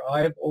cheer.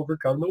 I have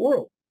overcome the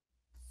world.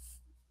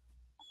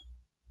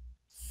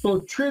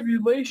 So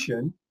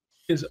tribulation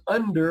is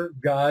under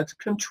God's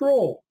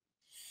control.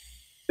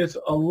 It's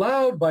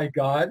allowed by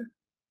God,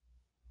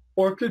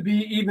 or could be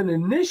even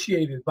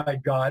initiated by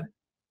God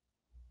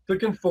to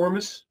conform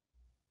us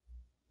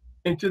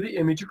into the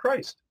image of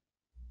Christ.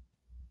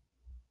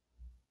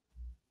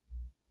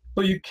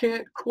 So you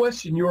can't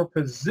question your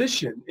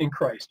position in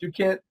Christ. You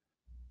can't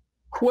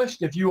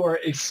question if you are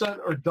a son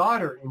or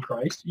daughter in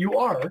Christ. You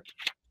are.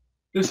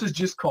 This is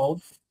just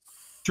called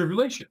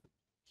tribulation.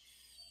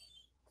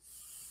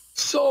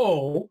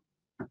 So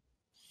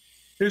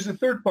here's the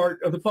third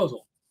part of the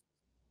puzzle.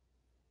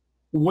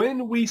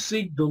 When we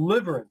seek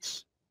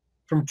deliverance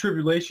from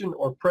tribulation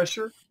or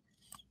pressure,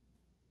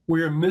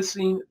 we are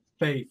missing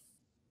faith.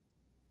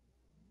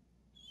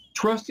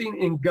 Trusting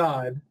in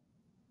God,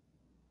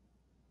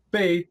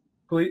 faith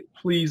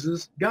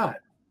pleases God.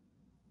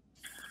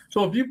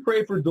 So if you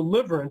pray for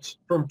deliverance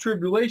from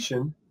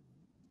tribulation,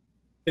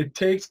 it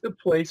takes the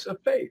place of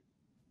faith.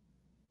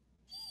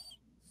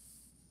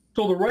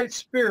 So the right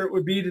spirit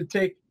would be to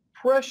take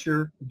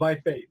pressure by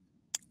faith.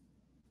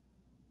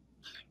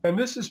 And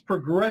this is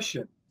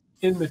progression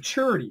in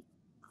maturity.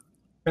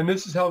 And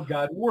this is how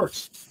God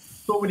works.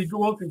 So when you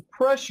go through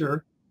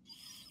pressure,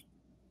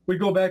 we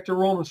go back to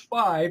Romans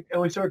 5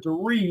 and we start to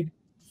read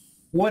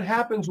what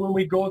happens when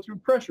we go through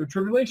pressure,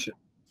 tribulation.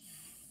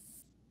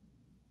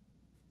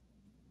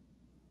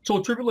 So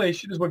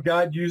tribulation is what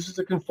God uses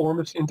to conform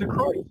us into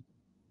Christ.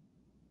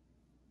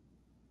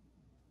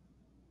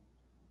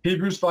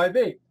 Hebrews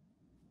 5:8.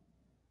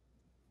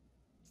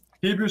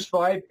 Hebrews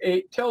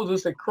 5:8 tells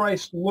us that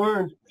Christ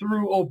learned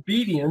through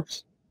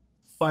obedience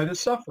by the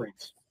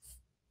sufferings.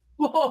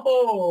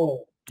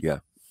 Whoa! Yeah.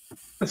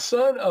 The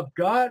Son of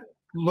God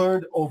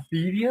learned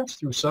obedience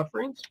through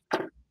sufferings?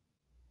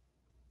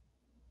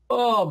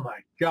 Oh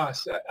my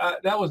gosh,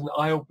 that was an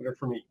eye-opener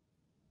for me.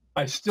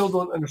 I still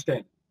don't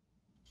understand.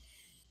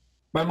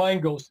 My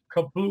mind goes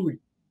kablooey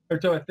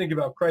every time I think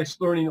about Christ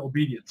learning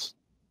obedience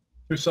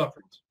through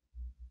sufferings.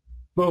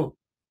 Boom.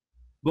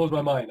 Blows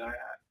my mind.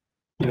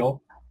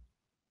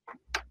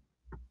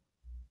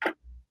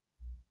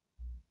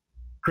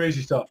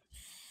 Crazy stuff.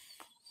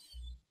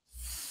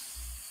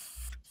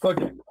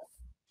 Okay.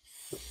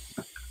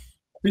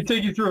 Let me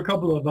take you through a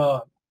couple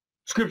of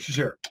scriptures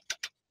here.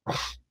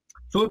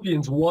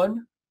 Philippians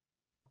 1,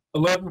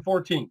 11,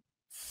 14.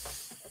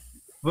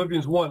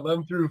 Philippians 1,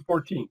 11 through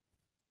 14.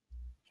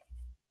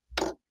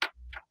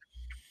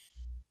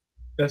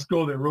 Let's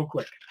go there real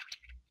quick.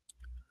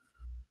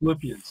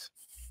 Philippians.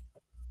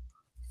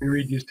 Let me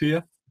read these to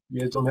you. You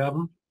guys don't have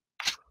them?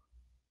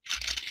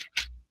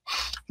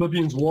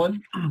 Philippians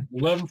 1,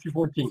 11 through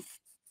 14.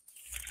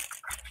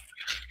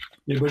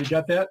 Anybody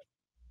got that?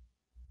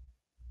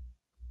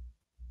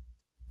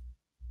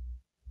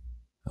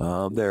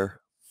 There.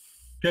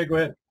 Okay, go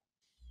ahead.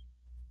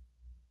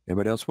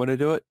 Anybody else want to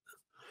do it?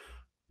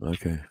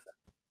 Okay.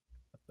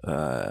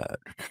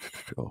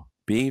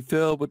 Being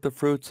filled with the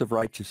fruits of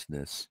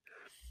righteousness,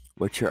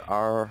 which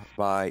are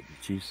by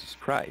Jesus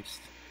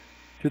Christ,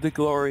 to the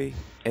glory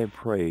and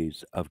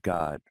praise of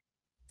God.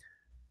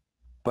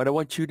 But I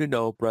want you to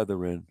know,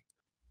 brethren,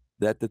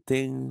 that the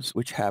things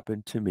which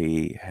happened to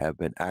me have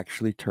been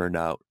actually turned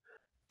out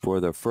for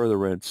the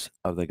furtherance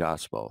of the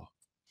gospel,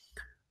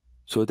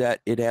 so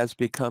that it has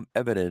become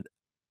evident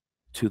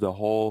to the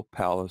whole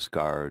palace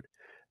guard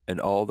and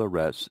all the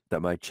rest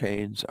that my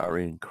chains are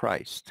in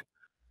Christ.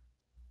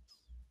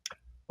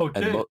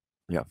 Okay.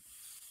 Yeah.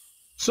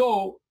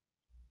 So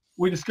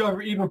we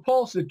discover even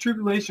Paul said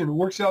tribulation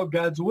works out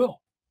God's will.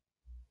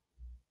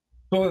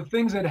 So the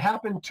things that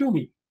happened to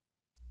me,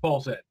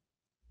 Paul said.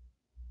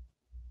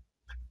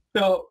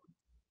 Now,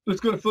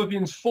 let's go to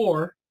Philippians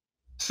 4,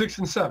 6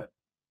 and 7.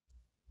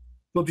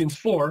 Philippians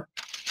 4,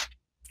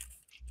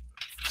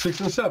 6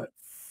 and 7.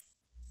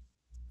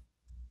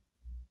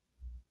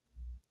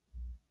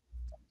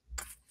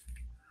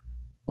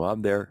 Well,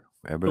 I'm there.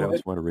 Everybody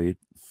else want to read?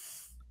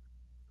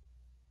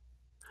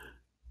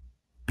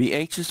 Be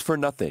anxious for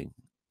nothing,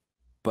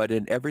 but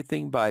in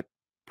everything by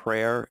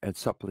prayer and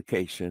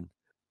supplication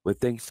with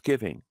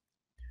thanksgiving.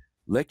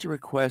 Let your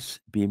requests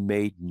be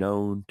made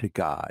known to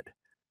God,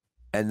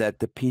 and that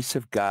the peace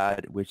of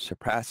God, which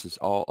surpasses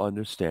all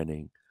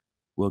understanding,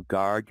 will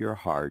guard your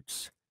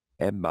hearts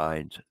and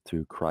minds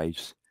through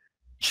Christ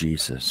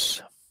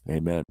Jesus.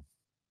 Amen.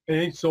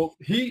 Okay, so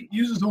he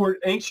uses the word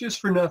anxious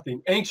for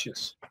nothing.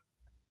 Anxious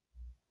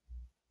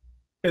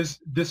is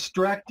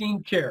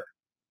distracting care.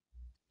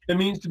 It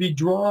means to be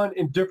drawn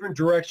in different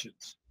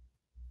directions.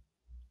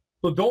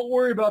 So don't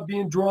worry about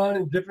being drawn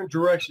in different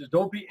directions.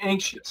 Don't be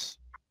anxious.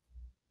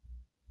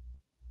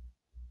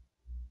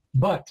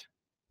 But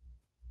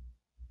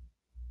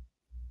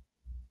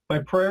by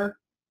prayer,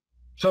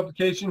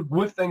 supplication,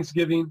 with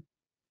thanksgiving,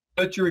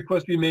 let your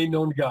request be made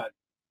known to God.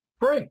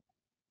 Pray.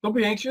 Don't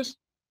be anxious.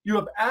 You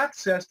have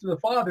access to the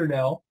Father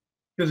now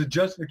because of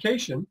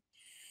justification.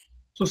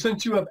 So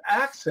since you have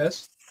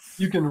access,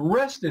 you can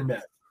rest in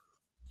that.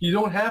 You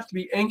don't have to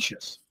be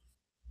anxious.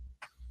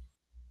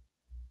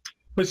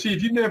 But see,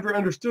 if you never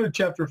understood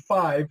chapter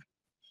 5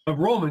 of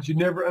Romans, you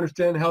never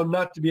understand how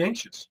not to be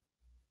anxious.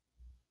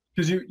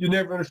 Because you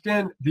never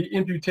understand the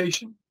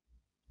imputation.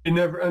 You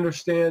never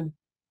understand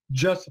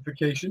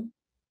justification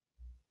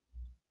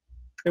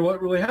and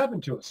what really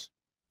happened to us.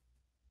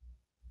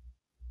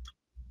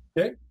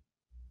 Okay?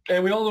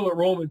 And we all know what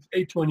Romans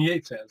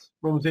 8:28 says.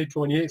 Romans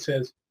 8:28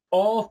 says,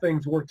 all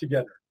things work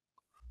together.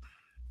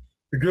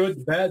 The good,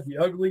 the bad, the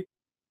ugly,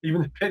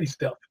 even the petty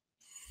stuff.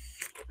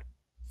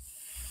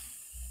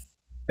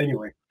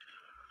 Anyway,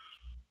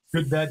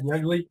 good, bad, and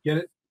ugly. Get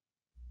it?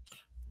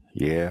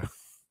 Yeah.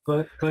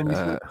 Clint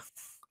Eastwood?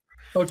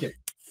 Okay.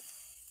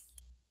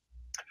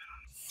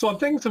 So I'm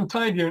taking some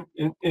time here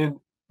in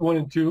 1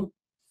 and 2,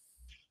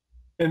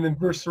 and then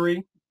verse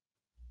 3,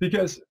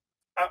 because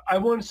I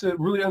want us to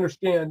really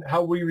understand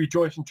how we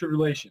rejoice in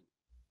tribulation.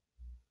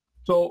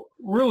 So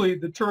really,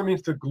 the term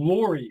means to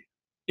glory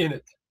in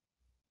it,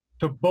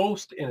 to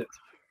boast in it,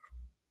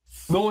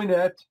 knowing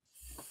that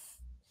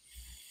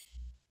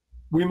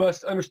we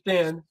must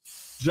understand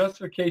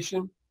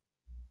justification,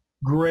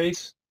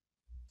 grace,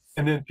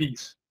 and then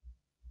peace.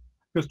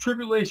 Because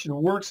tribulation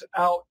works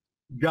out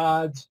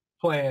God's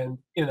plan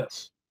in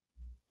us.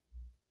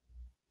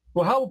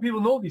 Well, how will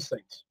people know these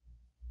things?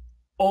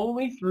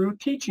 Only through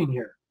teaching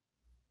here.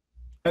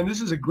 And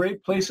this is a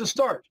great place to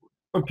start.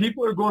 When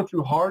people are going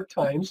through hard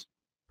times,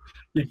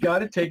 you've got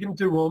to take them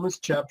to Romans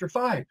chapter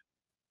 5,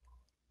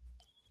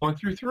 1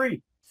 through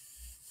 3.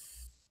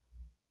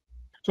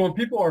 So when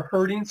people are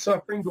hurting,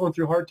 suffering, going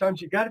through hard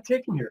times, you got to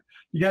take them here.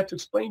 You got to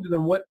explain to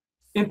them what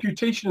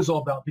imputation is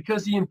all about,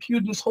 because he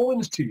imputed his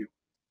holiness to you,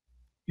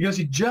 because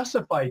he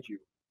justified you.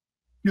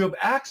 You have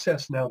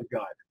access now to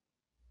God.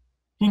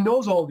 He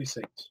knows all these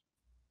things.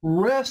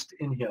 Rest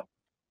in him.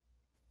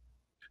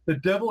 The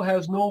devil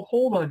has no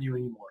hold on you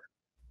anymore.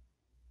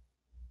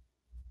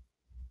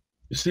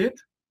 You see it?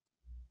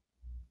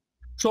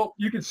 So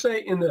you could say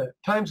in the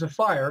times of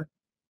fire,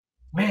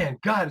 man,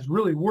 God is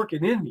really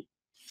working in me.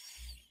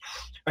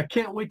 I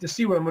can't wait to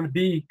see what I'm going to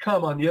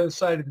become on the other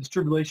side of this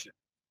tribulation.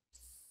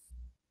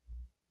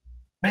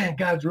 Man,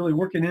 God's really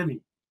working in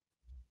me.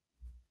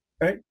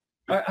 Right?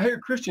 I hear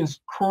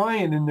Christians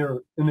crying in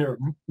their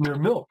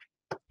milk.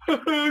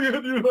 God,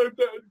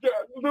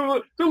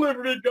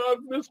 deliver me, God,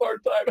 from this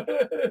hard time.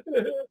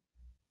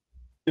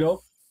 You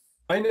know,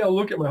 I now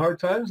look at my hard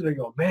times and I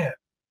go, man,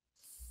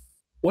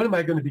 what am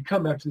I going to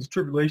become after this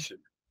tribulation?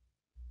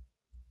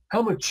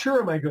 How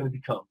mature am I going to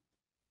become?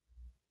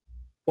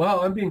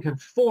 Wow, I'm being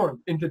conformed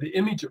into the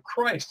image of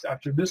Christ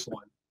after this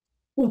one.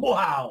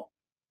 Wow.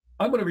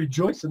 I'm going to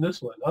rejoice in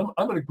this one. I'm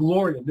going to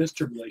glory in this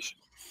tribulation.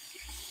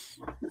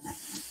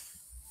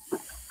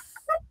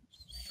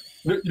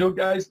 You know,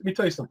 guys, let me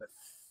tell you something.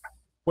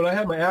 When I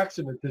had my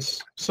accident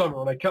this summer,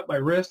 when I cut my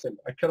wrist and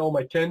I cut all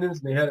my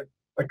tendons, and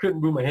I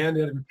couldn't move my hand.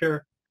 They had to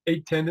repair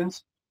 8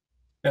 tendons,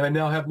 and I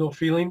now have no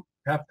feeling,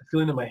 half the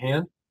feeling in my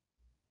hand.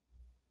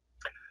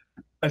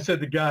 I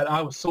said to God,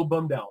 I was so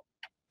bummed out.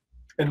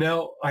 And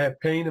now I have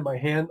pain in my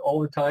hand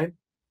all the time,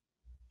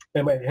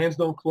 and my hands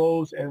don't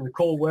close, and in the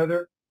cold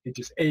weather, they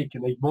just ache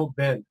and they won't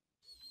bend.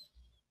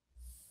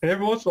 And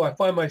every once in a while, I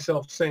find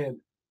myself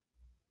saying,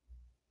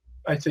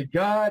 I say,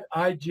 God,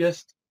 and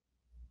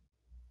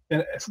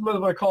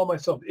sometimes I call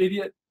myself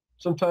idiot.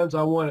 Sometimes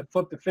I want to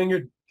flip the finger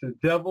to the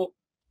devil.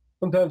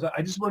 Sometimes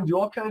I just want to do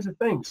all kinds of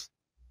things.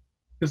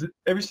 Because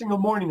every single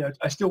morning,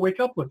 I still wake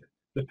up with it,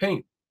 the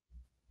pain.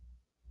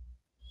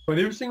 But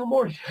every single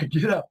morning, I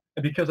get up,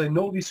 and because I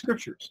know these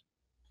scriptures,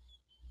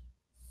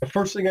 the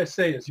first thing I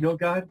say is, you know,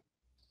 God,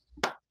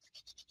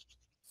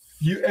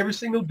 every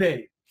single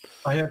day,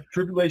 I have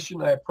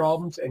tribulation, I have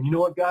problems, and you know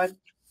what, God?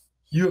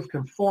 You have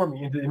conformed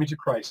me into the image of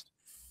Christ.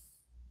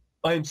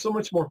 I am so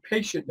much more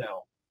patient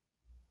now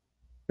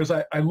because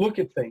I look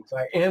at things,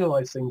 I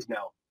analyze things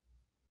now.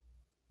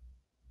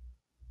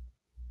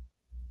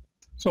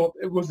 So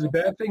it was a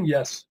bad thing?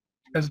 Yes.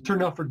 Has it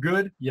turned out for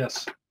good?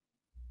 Yes.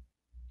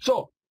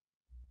 So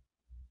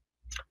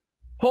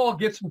Paul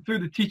gets them through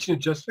the teaching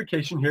of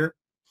justification here.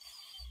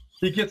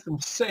 He gets them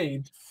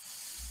saved,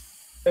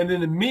 and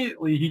then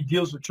immediately he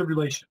deals with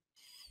tribulation.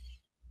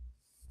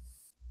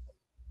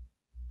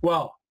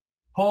 Wow.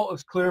 Paul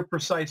is clear and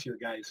precise here,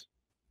 guys.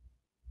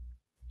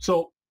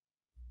 So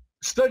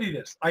study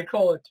this. I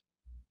call it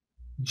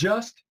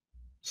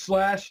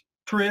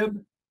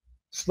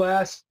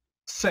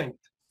just/trib/sanct.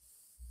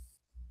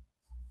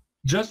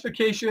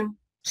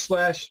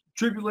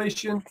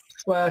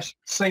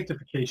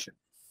 Justification/tribulation/sanctification.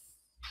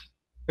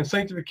 And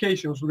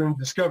sanctification, as we're going to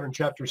discover in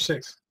chapter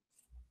 6.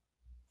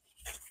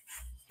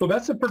 So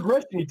that's the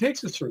progression he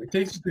takes us through. He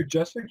takes us through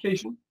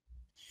justification.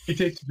 He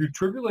takes us through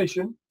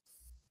tribulation.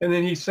 And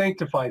then he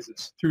sanctifies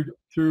us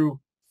through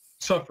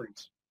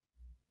sufferings,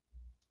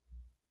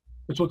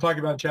 which we'll talk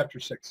about in chapter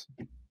 6.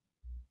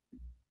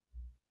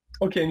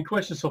 Okay, any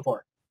questions so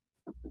far?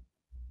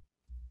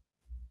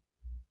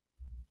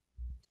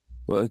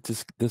 Well,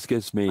 this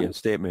gives me a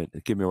statement.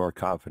 It gives me more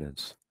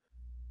confidence.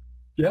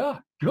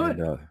 Yeah,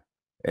 good.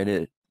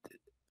 And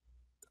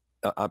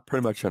I'm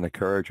pretty much an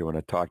encourager when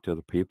I talk to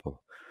other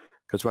people,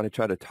 because when I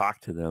try to talk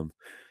to them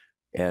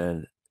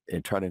and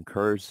try to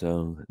encourage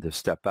them to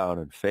step out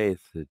in faith,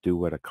 to do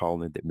what a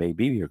calling that may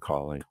be your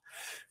calling,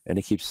 and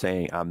they keep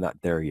saying, I'm not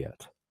there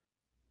yet.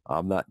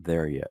 I'm not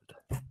there yet.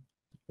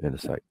 And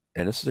it's like,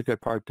 and this is a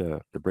good part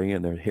to bring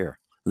in there here.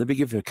 Let me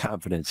give you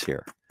confidence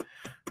here.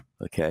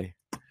 Okay.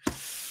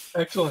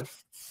 Excellent.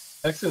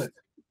 Excellent.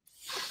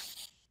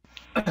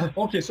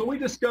 Okay, so we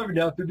discovered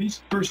now through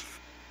these first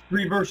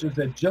 3 verses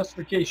that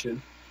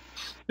justification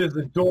is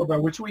the door by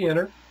which we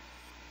enter.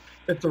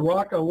 It's the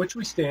rock on which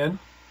we stand.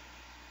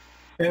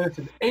 And it's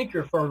an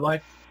anchor for our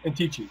life and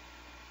teaching.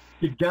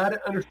 You've got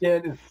to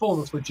understand in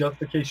fullness what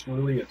justification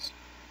really is.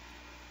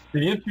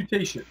 The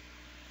imputation,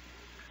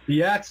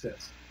 the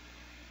access,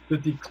 the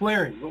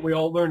declaring, what we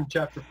all learned in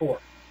chapter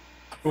 4,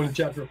 going to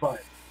chapter 5.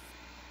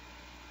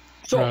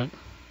 So, right.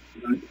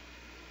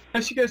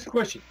 Ask you guys a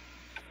question.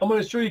 I'm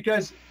going to show you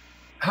guys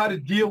how to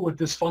deal with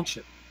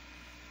dysfunction.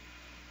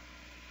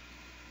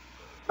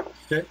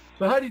 Okay?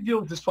 So how do you deal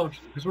with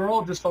dysfunction? Because we're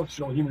all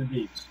dysfunctional human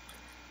beings.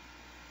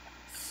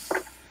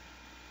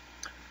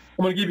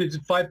 I'm going to give you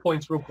 5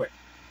 points real quick,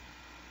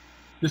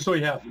 just so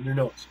you have them in your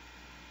notes.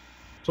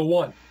 So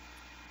 1,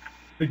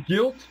 the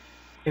guilt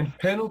and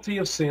penalty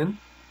of sin.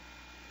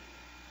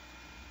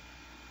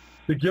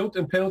 The guilt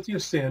and penalty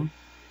of sin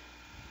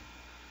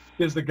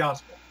is the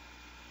gospel.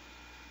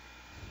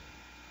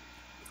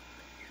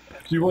 So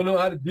you want to know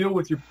how to deal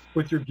with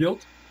your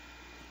guilt?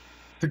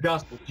 The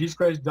gospel. Jesus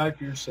Christ died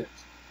for your sins.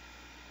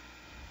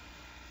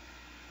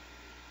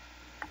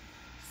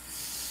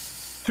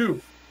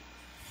 2,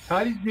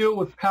 how do you deal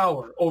with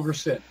power over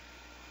sin?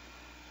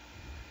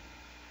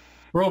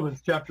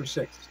 Romans chapter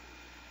 6.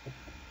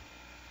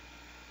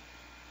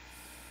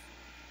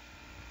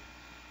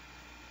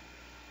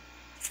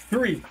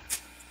 3,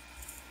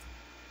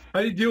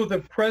 how do you deal with the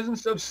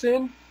presence of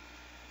sin?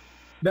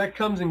 That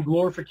comes in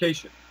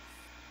glorification.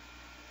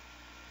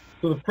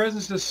 So the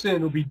presence of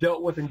sin will be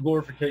dealt with in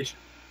glorification.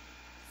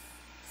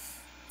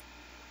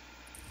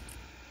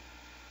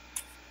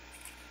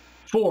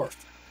 4,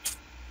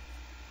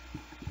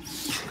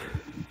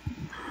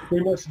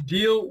 we must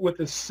deal with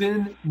the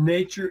sin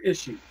nature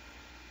issue.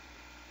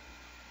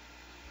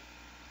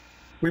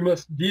 We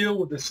must deal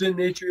with the sin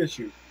nature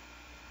issue.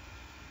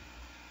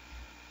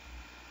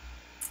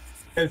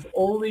 And it's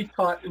only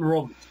taught in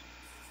Romans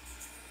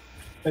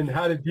and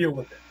how to deal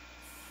with it.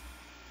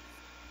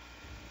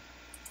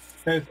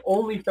 And it's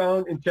only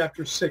found in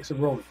chapter 6 of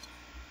Romans.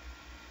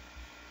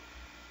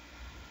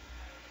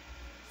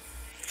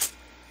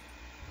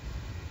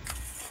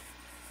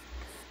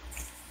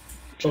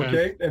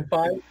 Okay, and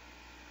 5,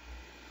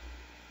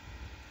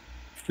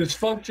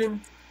 dysfunction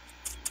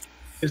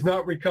is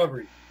not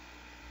recovery.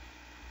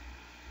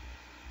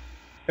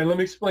 And let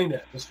me explain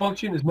that.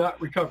 Dysfunction is not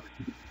recovery.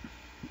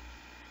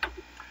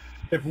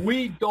 If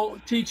we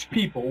don't teach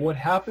people what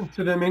happened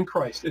to them in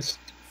Christ,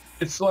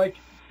 it's like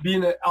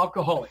being an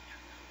alcoholic.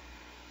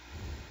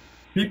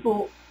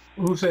 People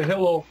who say,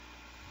 hello,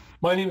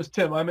 my name is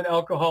Tim, I'm an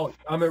alcoholic.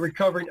 I'm a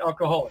recovering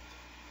alcoholic.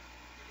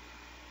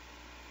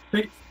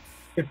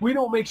 If we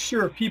don't make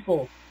sure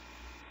people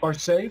are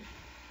saved,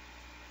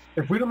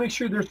 if we don't make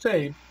sure they're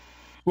saved,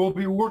 we'll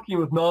be working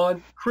with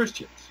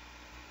non-Christians.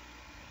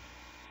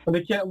 And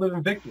they can't live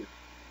in victory.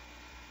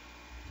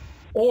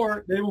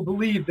 Or they will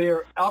believe they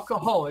are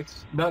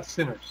alcoholics, not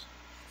sinners.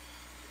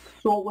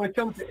 So when it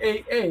comes to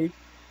AA,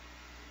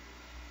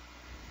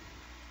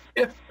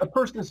 if a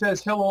person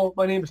says, hello,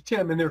 my name is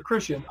Tim, and they're a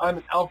Christian, I'm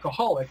an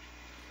alcoholic,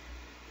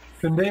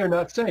 then they are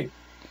not saved.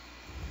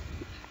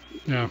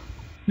 Yeah.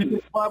 Because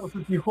the Bible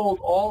says, behold,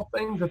 all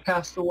things have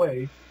passed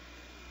away.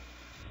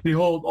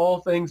 Behold,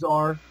 all things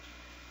are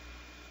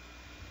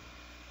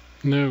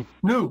new.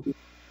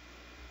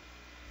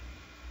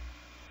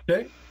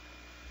 Okay?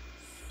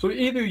 So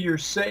either you're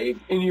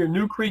saved and you're a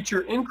new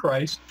creature in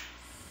Christ,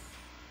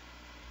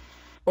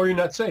 or you're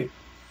not saved.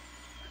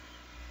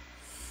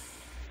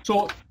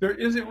 So there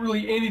isn't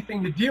really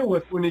anything to deal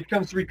with when it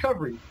comes to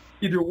recovery.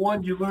 Either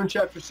one, you learn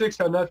chapter 6,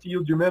 how not to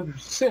yield your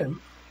members to sin,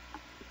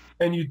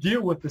 and you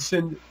deal with the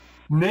sin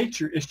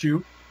nature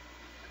issue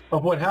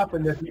of what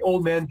happened that the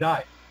old man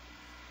died.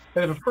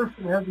 And if a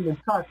person hasn't been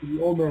taught that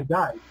the old man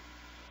died,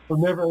 they'll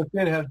never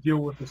understand how to deal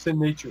with the sin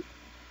nature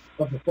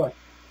of the flesh.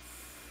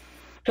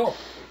 So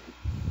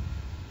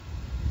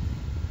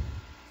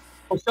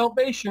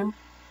salvation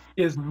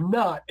is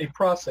not a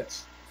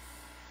process.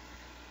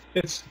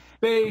 It's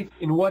faith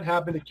in what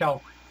happened at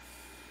Calvary.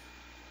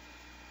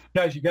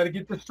 Guys, you got to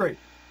get this straight.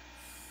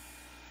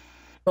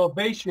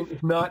 Salvation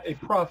is not a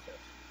process.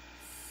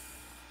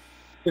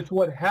 It's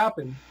what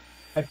happened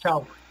at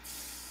Calvary.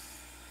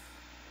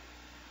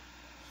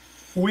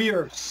 We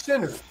are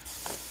sinners.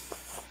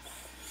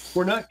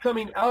 We're not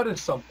coming out of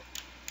something.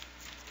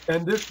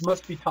 And this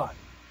must be taught.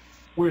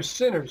 We're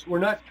sinners. We're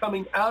not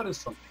coming out of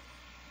something.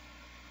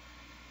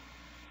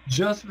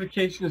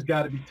 Justification has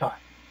got to be taught.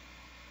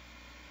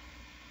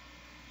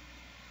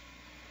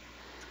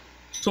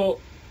 So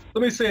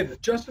let me say this.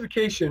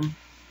 Justification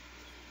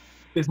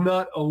is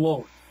not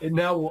alone. It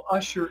now will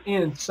usher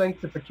in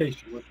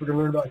sanctification, which we're going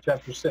to learn about in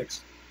chapter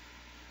 6.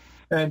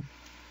 And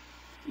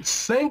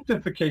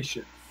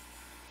sanctification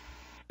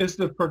is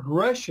the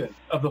progression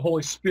of the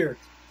Holy Spirit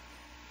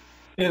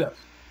in us.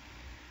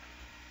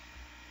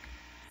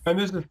 And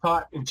this is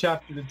taught in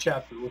chapter to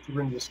chapter, which we're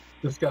going to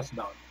discuss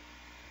about.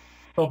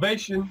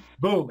 Salvation,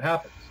 boom,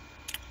 happens.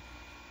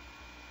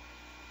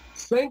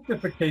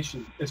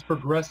 Sanctification is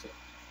progressive.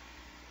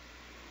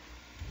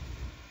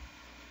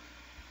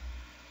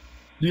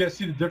 Do you guys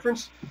see the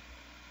difference?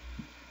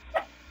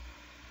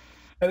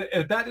 And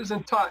if that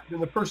isn't taught, then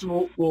the person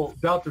will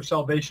doubt their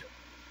salvation.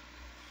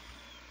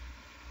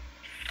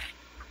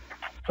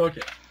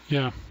 Okay.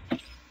 Yeah.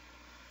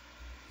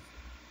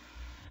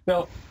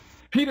 Now,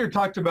 Peter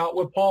talked about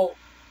what Paul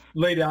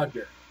laid out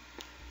here.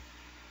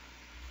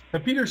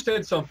 And Peter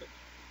said something.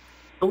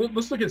 So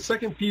let's look at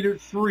 2 Peter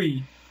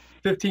 3,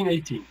 15,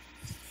 18.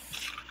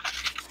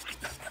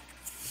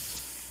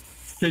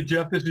 Okay,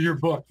 Jeff, this is your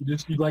book. You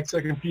like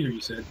 2 Peter,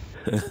 you said.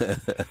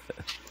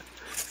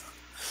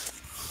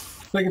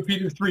 2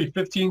 Peter 3,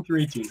 15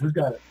 through 18. Who's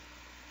got it?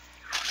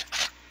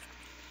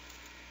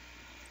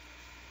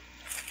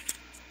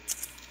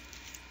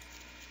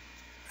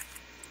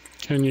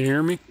 Can you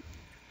hear me?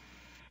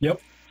 Yep,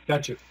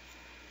 gotcha.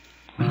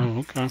 Oh,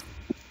 okay.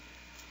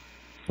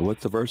 And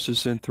what's the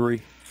verses in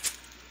 3?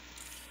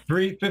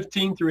 3,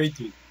 15 through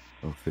 18.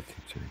 Oh, 15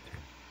 through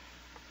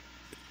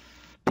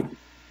 18.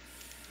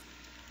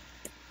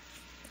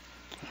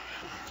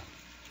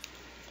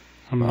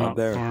 I'm not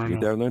there. far You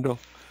enough. there, Lyndall?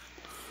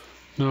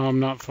 No, I'm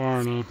not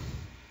far enough.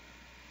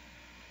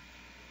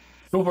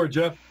 Go for it,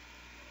 Jeff.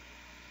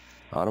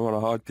 I don't want to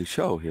hog the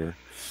show here.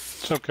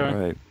 It's okay. All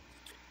right.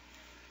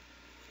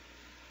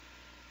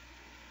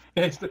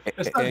 It's not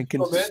a show, man.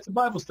 It's a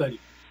Bible study.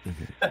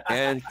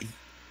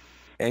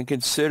 and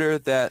consider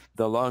that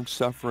the long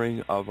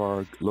suffering of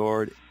our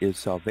Lord is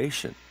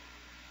salvation,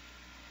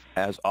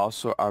 as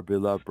also our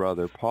beloved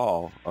brother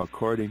Paul,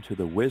 according to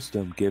the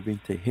wisdom given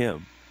to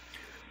him,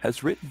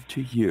 has written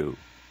to you,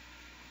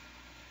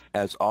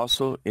 as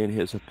also in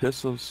his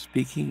epistles,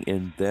 speaking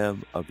in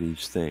them of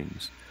these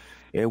things,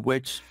 in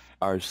which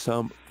are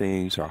some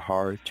things are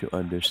hard to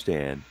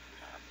understand,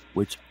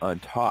 which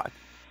untaught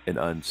and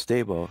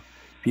unstable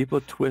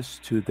people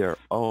twist to their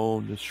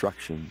own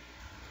destruction,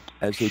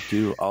 as they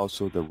do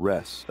also the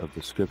rest of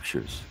the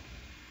scriptures.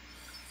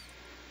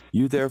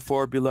 You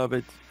therefore,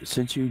 beloved,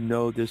 since you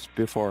know this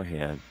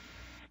beforehand,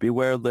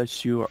 beware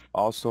lest you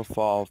also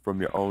fall from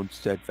your own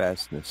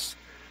steadfastness,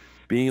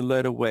 being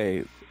led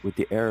away with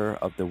the error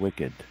of the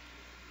wicked,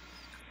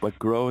 but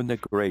grow in the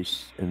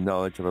grace and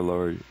knowledge of our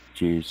Lord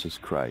Jesus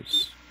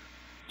Christ.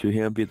 To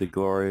him be the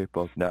glory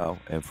both now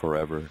and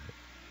forever.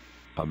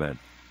 Amen.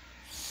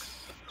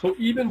 So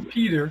even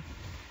Peter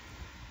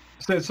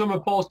said some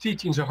of Paul's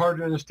teachings are hard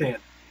to understand.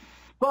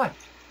 But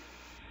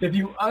if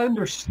you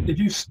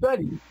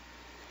study,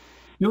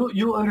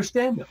 you'll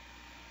understand them.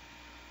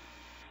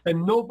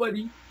 And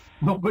nobody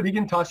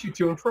can toss you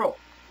to and fro.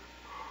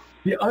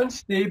 The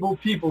unstable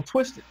people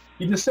twist it.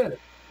 He just said it.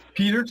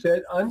 Peter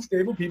said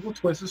unstable people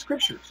twist the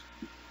scriptures.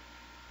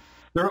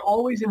 They're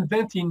always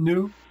inventing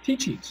new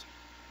teachings.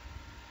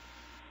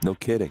 No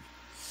kidding.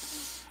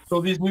 So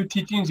these new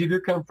teachings either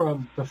come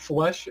from the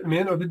flesh,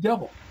 men, or the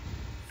devil.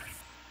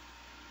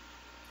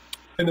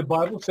 And the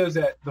Bible says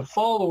that the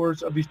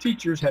followers of these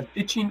teachers have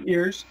itching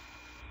ears,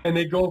 and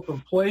they go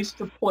from place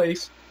to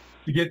place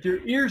to get their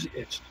ears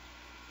itched.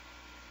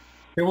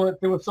 They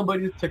want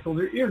somebody to tickle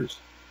their ears.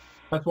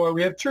 That's why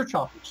we have church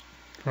hoppers.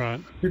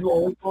 Right. People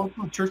always go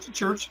from church to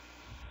church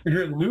to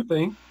hear the new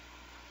thing,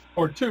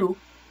 or two,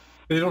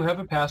 they don't have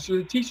a pastor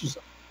that teaches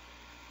them.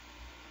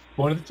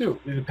 One of the two.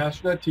 Either the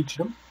pastor not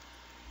teaching them.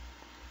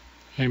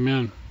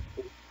 Amen.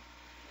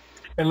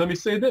 And let me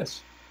say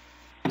this.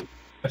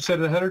 I've said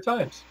it 100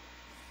 times.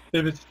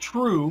 If it's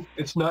true,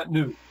 it's not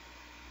new.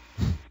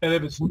 And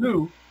if it's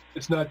new,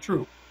 it's not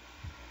true.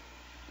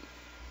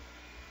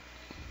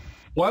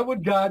 Why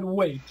would God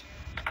wait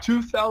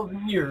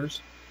 2,000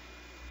 years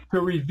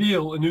to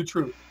reveal a new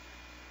truth?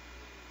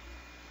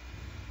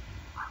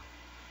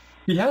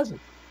 He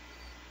hasn't.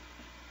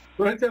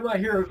 So anytime I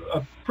hear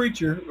a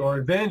preacher or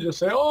evangelist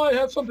say, "Oh, I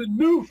have something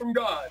new from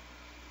God,"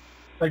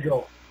 I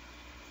go,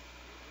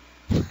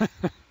 because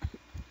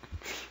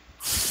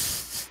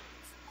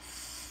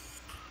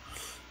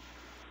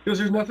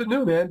there's nothing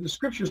new, man. The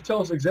scriptures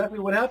tell us exactly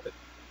what happened.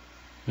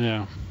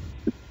 Yeah.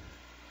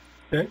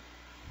 Okay?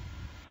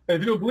 And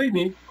if you don't believe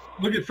me,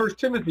 look at 1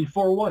 Timothy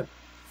 4:1.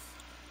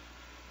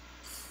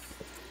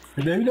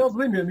 And maybe you don't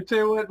believe me. Let me tell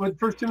you what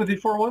 1 Timothy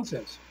 4:1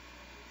 says.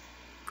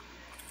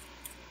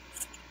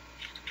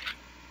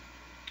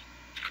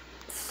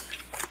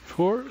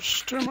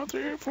 First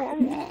Timothy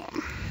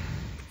 4:1.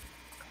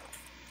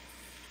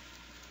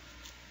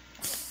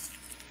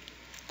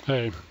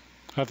 Hey,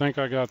 I think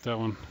I got that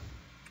one.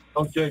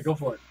 Okay, go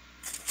for it.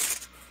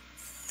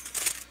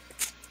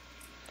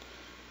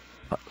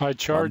 I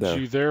charge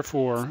you,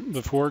 therefore,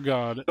 before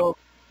God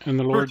and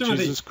the Lord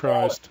Timothy, Jesus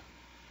Christ.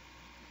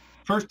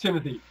 1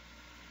 Timothy.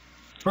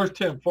 1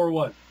 Tim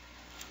 4:1.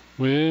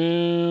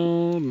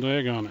 Well,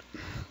 daggone it.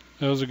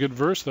 That was a good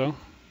verse, though.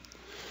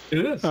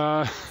 It is.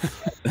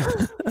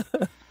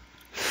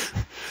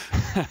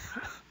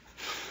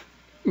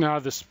 Now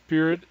the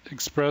Spirit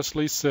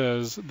expressly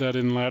says that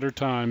in latter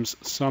times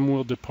some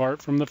will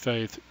depart from the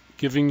faith,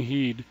 giving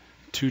heed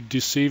to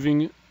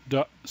deceiving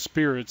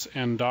spirits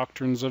and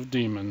doctrines of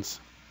demons.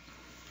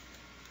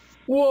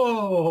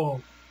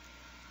 Whoa!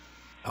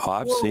 Oh,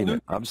 I've seen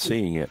it. I'm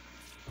seeing it.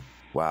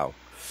 Wow.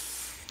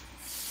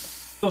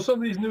 So some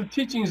of these new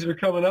teachings that are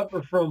coming up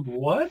are from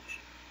what?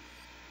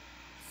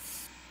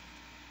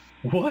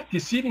 What?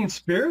 Deceiving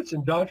spirits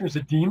and doctrines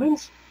of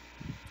demons?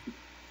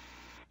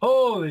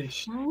 Holy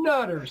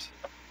schnutters.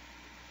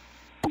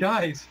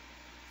 Guys,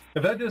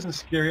 if that doesn't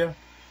scare you,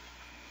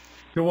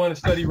 you'll want to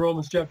study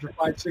Romans chapter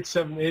 5, 6,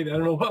 7, 8. I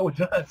don't know what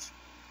it does.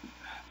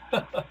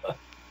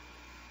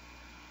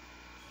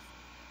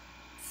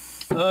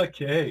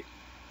 Okay.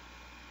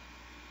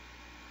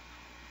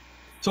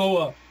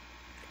 So,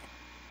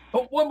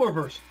 one more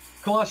verse.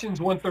 Colossians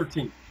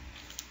 1:13.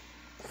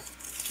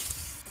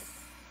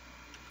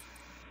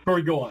 Before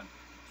we go on.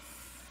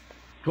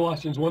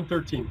 Colossians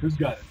 1:13. Who's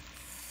got it?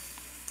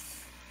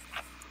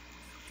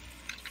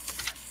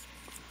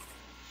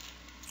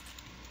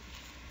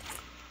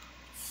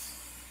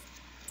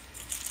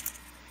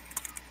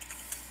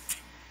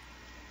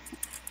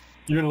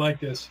 You're going to like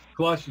this.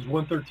 Colossians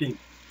 1:13.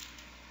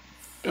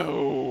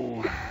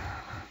 Oh.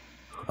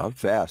 I'm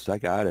fast. I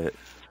got it.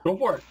 Go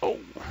for it. Oh.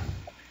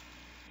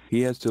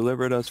 He has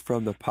delivered us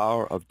from the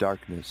power of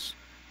darkness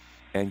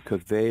and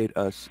conveyed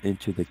us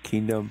into the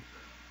kingdom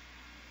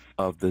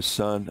of the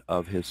Son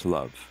of his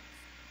love.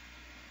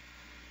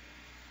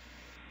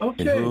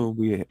 Okay. In whom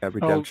we have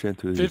redemption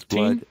through his 15?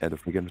 blood and the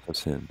forgiveness of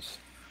sins.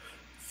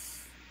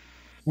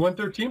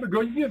 1:13, but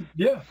go,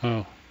 yeah.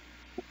 Oh.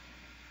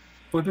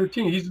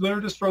 1:13, he's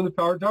delivered us from the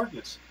power of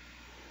darkness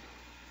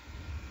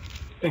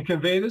and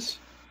conveyed us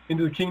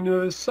into the kingdom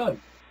of his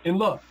Son in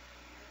love.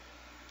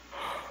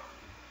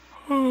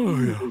 Oh,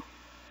 yeah.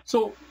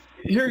 So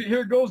here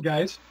it goes,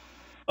 guys.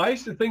 I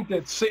used to think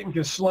that Satan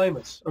could slime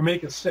us or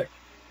make us sick,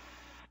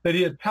 that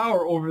he had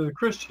power over the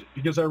Christian,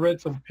 because I read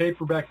some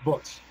paperback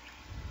books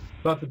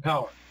about the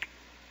power.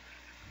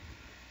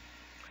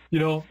 You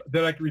know,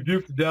 that I could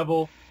rebuke the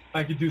devil,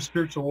 I could do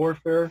spiritual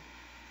warfare.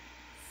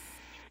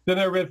 Then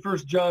I read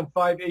 1 John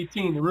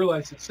 5:18 and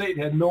realized that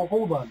Satan had no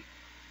hold on me.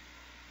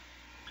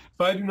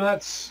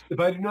 if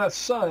I do not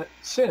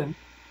sin,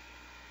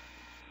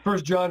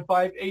 1 John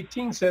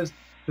 5:18 says,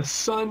 the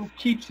Son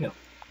keeps him.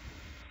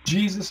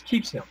 Jesus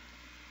keeps him.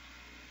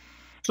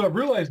 So I've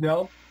realized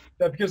now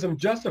that because I'm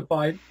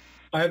justified,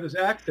 I have this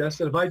access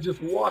that if I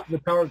just walk in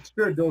the power of the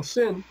Spirit, don't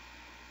sin,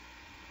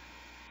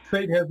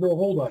 Satan has no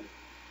hold on me.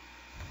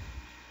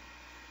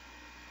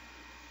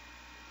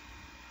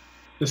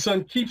 The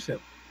Son keeps him.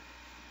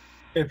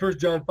 In 1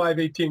 John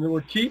 5:18, the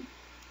word keep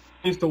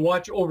means to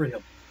watch over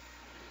him,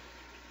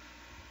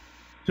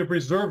 to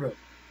preserve him,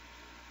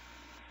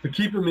 to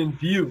keep him in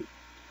view,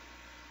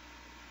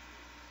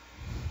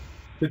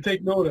 to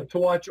take note of, to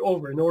watch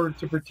over in order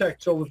to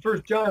protect. So with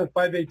 1 John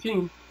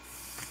 5:18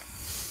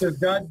 says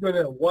God's going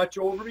to watch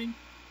over me,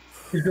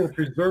 he's going to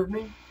preserve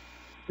me,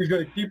 he's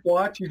going to keep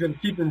watch, he's going to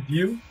keep in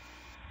view,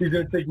 he's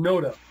going to take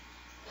note of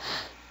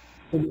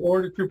in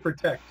order to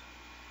protect.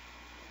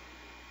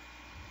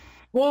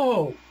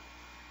 Whoa!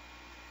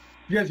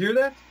 You guys hear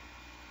that?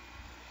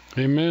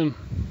 Amen.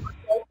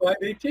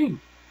 5:18.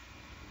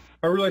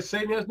 I realize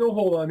Satan has no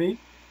hold on me,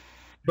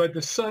 but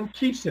the Son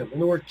keeps him.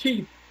 And the word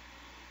keep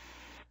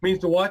means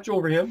to watch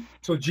over him.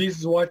 So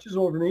Jesus watches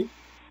over me.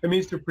 It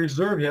means to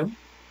preserve him.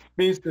 It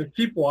means to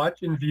keep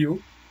watch in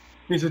view.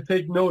 It means to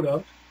take note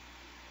of.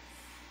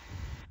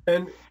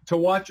 And to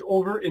watch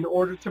over in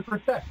order to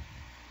protect.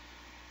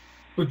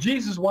 So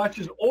Jesus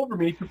watches over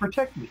me to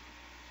protect me.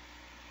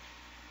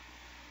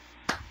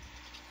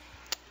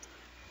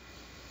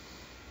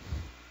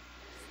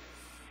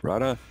 Right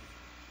on.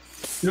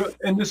 You know,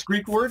 and this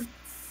Greek word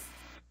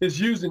is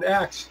used in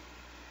Acts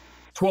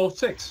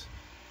 12:6.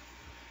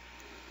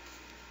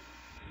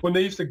 When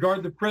they used to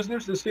guard the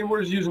prisoners, the same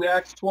word is used in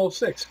Acts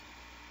 12:6.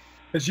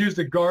 It's used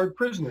to guard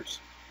prisoners.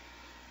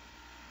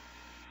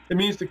 It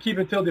means to keep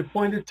until the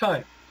appointed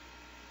time.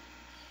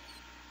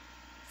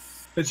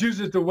 It's used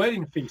at the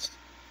wedding feast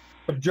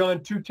of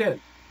John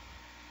 2:10.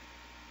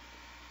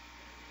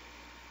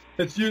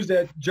 It's used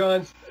at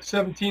John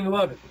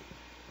 17:11.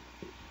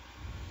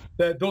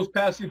 That those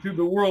passing through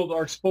the world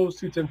are exposed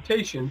to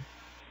temptation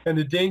and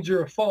the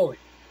danger of falling.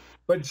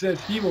 But it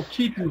says he will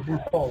keep you from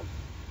falling.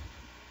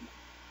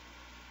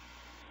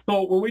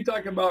 So when we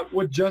talk about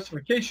what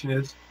justification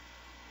is,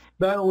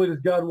 not only does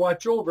God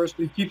watch over us,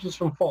 but he keeps us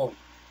from falling.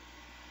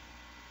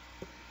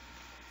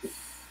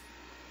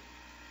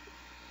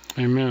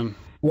 Amen.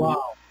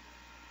 Wow.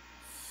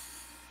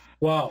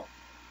 Wow.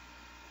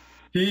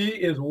 He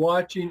is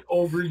watching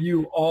over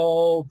you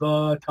all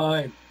the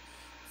time.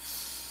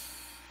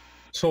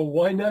 So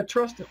why not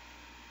trust him?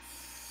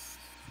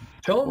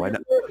 Tell him Why your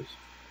not? prayers.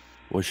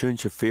 Well,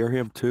 shouldn't you fear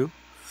him too?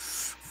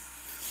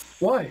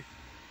 Why?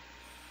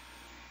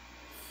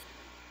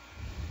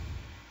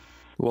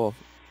 Well,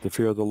 the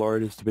fear of the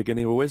Lord is the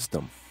beginning of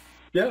wisdom.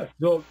 Yeah.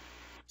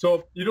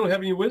 So you don't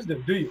have any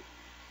wisdom, do you?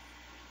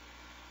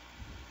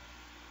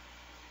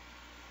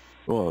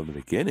 Well, in the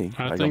beginning,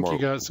 I got think more you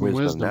got some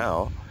wisdom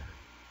now.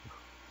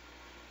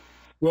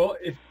 Well,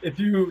 if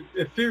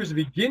fear is the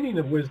beginning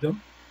of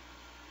wisdom,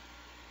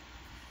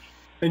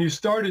 and you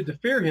started to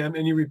fear him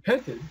and you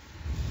repented,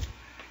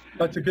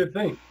 that's a good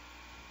thing.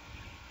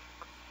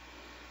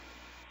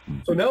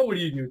 So now what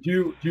do?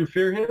 Do you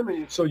fear him,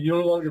 and so you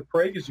no longer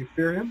pray because you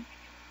fear him?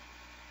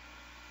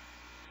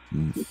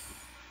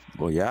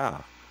 Well,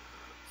 yeah.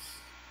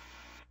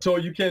 So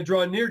you can't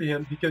draw near to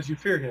him because you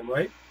fear him,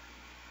 right?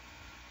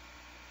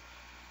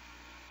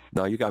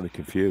 No, you got me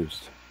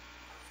confused.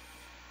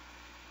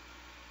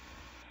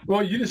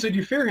 Well, you just said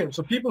you fear him.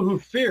 So people who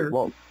fear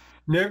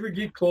never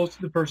get close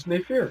to the person they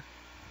fear.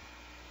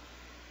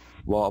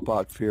 Well,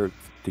 about fear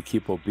to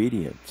keep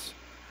obedience.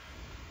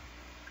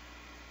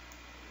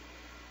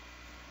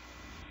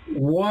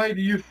 Why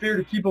do you fear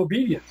to keep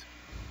obedience?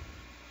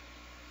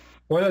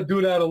 Why not do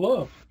it out of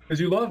love?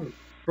 Because you love him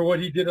for what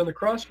he did on the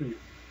cross for you.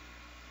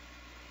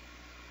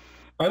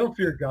 I don't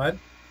fear God.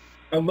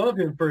 I love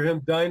him for him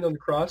dying on the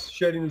cross,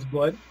 shedding his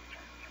blood,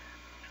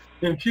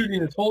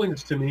 imputing his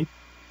holiness to me.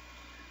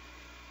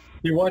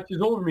 He watches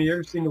over me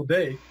every single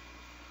day.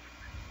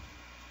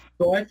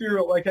 So I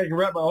feel like I can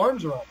wrap my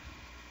arms around him.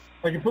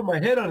 I can put my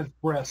head on his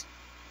breast.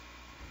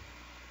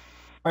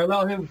 I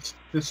allow him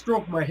to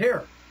stroke my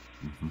hair.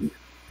 Mm-hmm.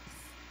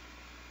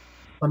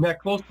 I'm that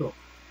close to him.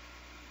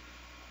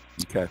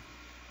 Okay.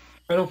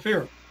 I don't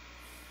fear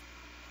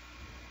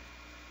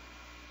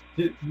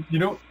him. You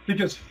know,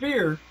 because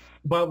fear,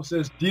 the Bible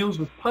says, deals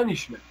with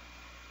punishment.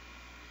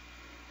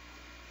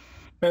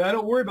 And I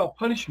don't worry about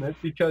punishment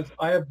because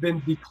I have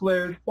been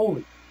declared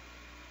holy.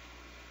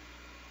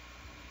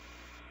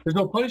 There's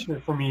no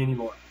punishment for me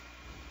anymore.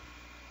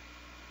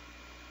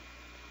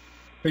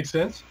 Make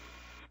sense?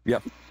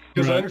 Yep.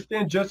 Because Right. I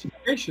understand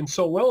justification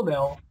so well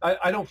now,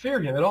 I don't fear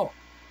him at all.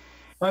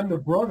 I'm the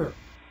brother.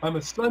 I'm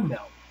a son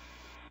now.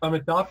 I'm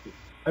adopted.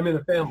 I'm in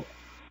a family.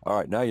 All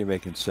right, now you're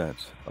making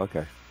sense.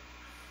 Okay.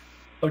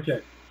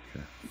 Okay.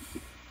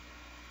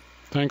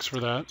 Thanks for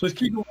that. So let's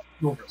keep going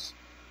over us.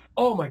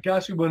 Oh my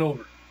gosh, we went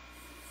over.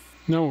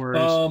 No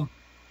worries.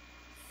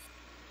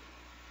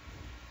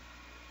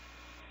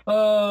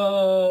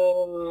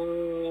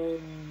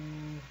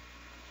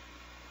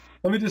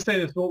 Let me just say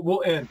this.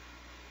 We'll end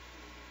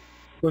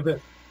with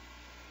this.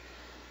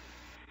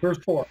 Verse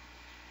 4.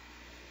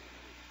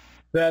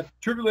 That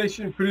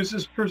tribulation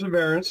produces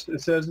perseverance,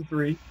 it says in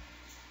 3.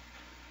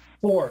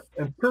 4.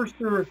 And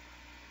perseverance,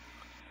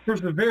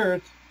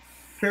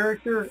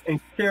 character, and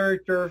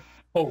character,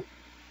 hope.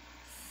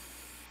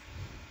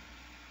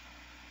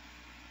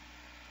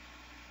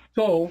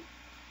 So,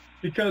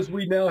 because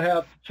we now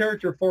have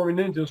character forming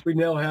into us, we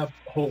now have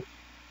hope.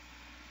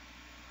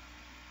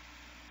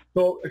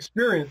 So,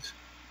 experience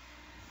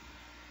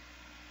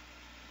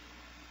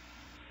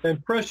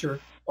and pressure,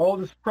 all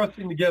this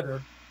pressing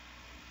together,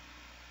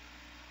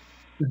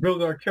 is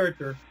building our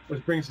character,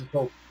 which brings us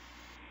hope,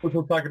 which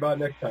we'll talk about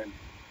next time.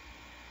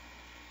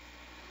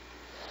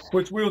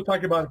 Which we will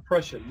talk about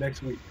oppression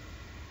next week.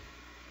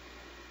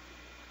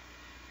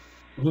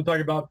 We'll talk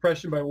about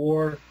oppression by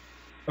war,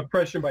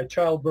 oppression by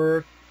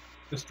childbirth,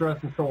 distress,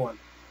 and so on.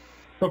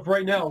 But for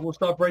right now, we'll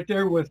stop right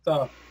there with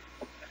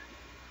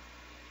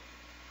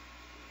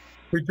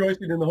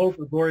rejoicing in the hope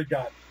of the glory of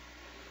God.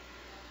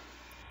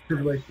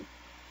 Tribulation.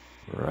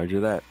 Roger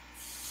that.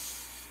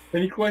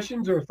 Any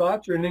questions or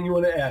thoughts or anything you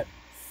want to add?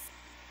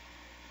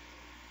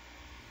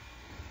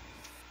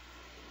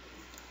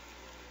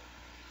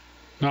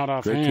 Not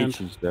offhand. Great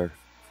teachings there.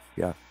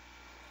 Yeah.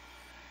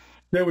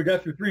 Yeah, we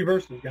got through 3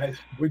 verses, guys.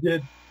 We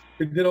did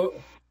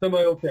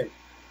semi-okay.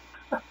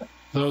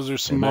 Those are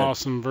some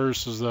awesome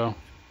verses, though.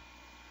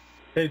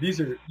 Hey,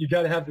 you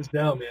got to have this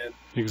down, man.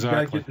 Exactly.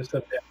 You got to get this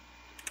stuff down.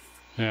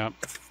 Yeah.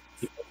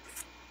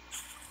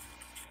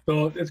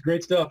 So it's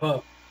great stuff, huh?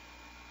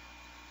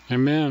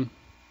 Amen.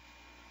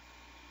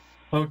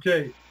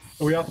 Okay.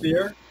 Are we off the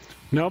air?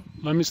 Nope.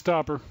 Let me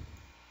stop her.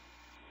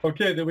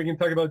 Okay, then we can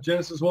talk about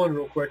Genesis 1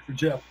 real quick for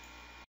Jeff.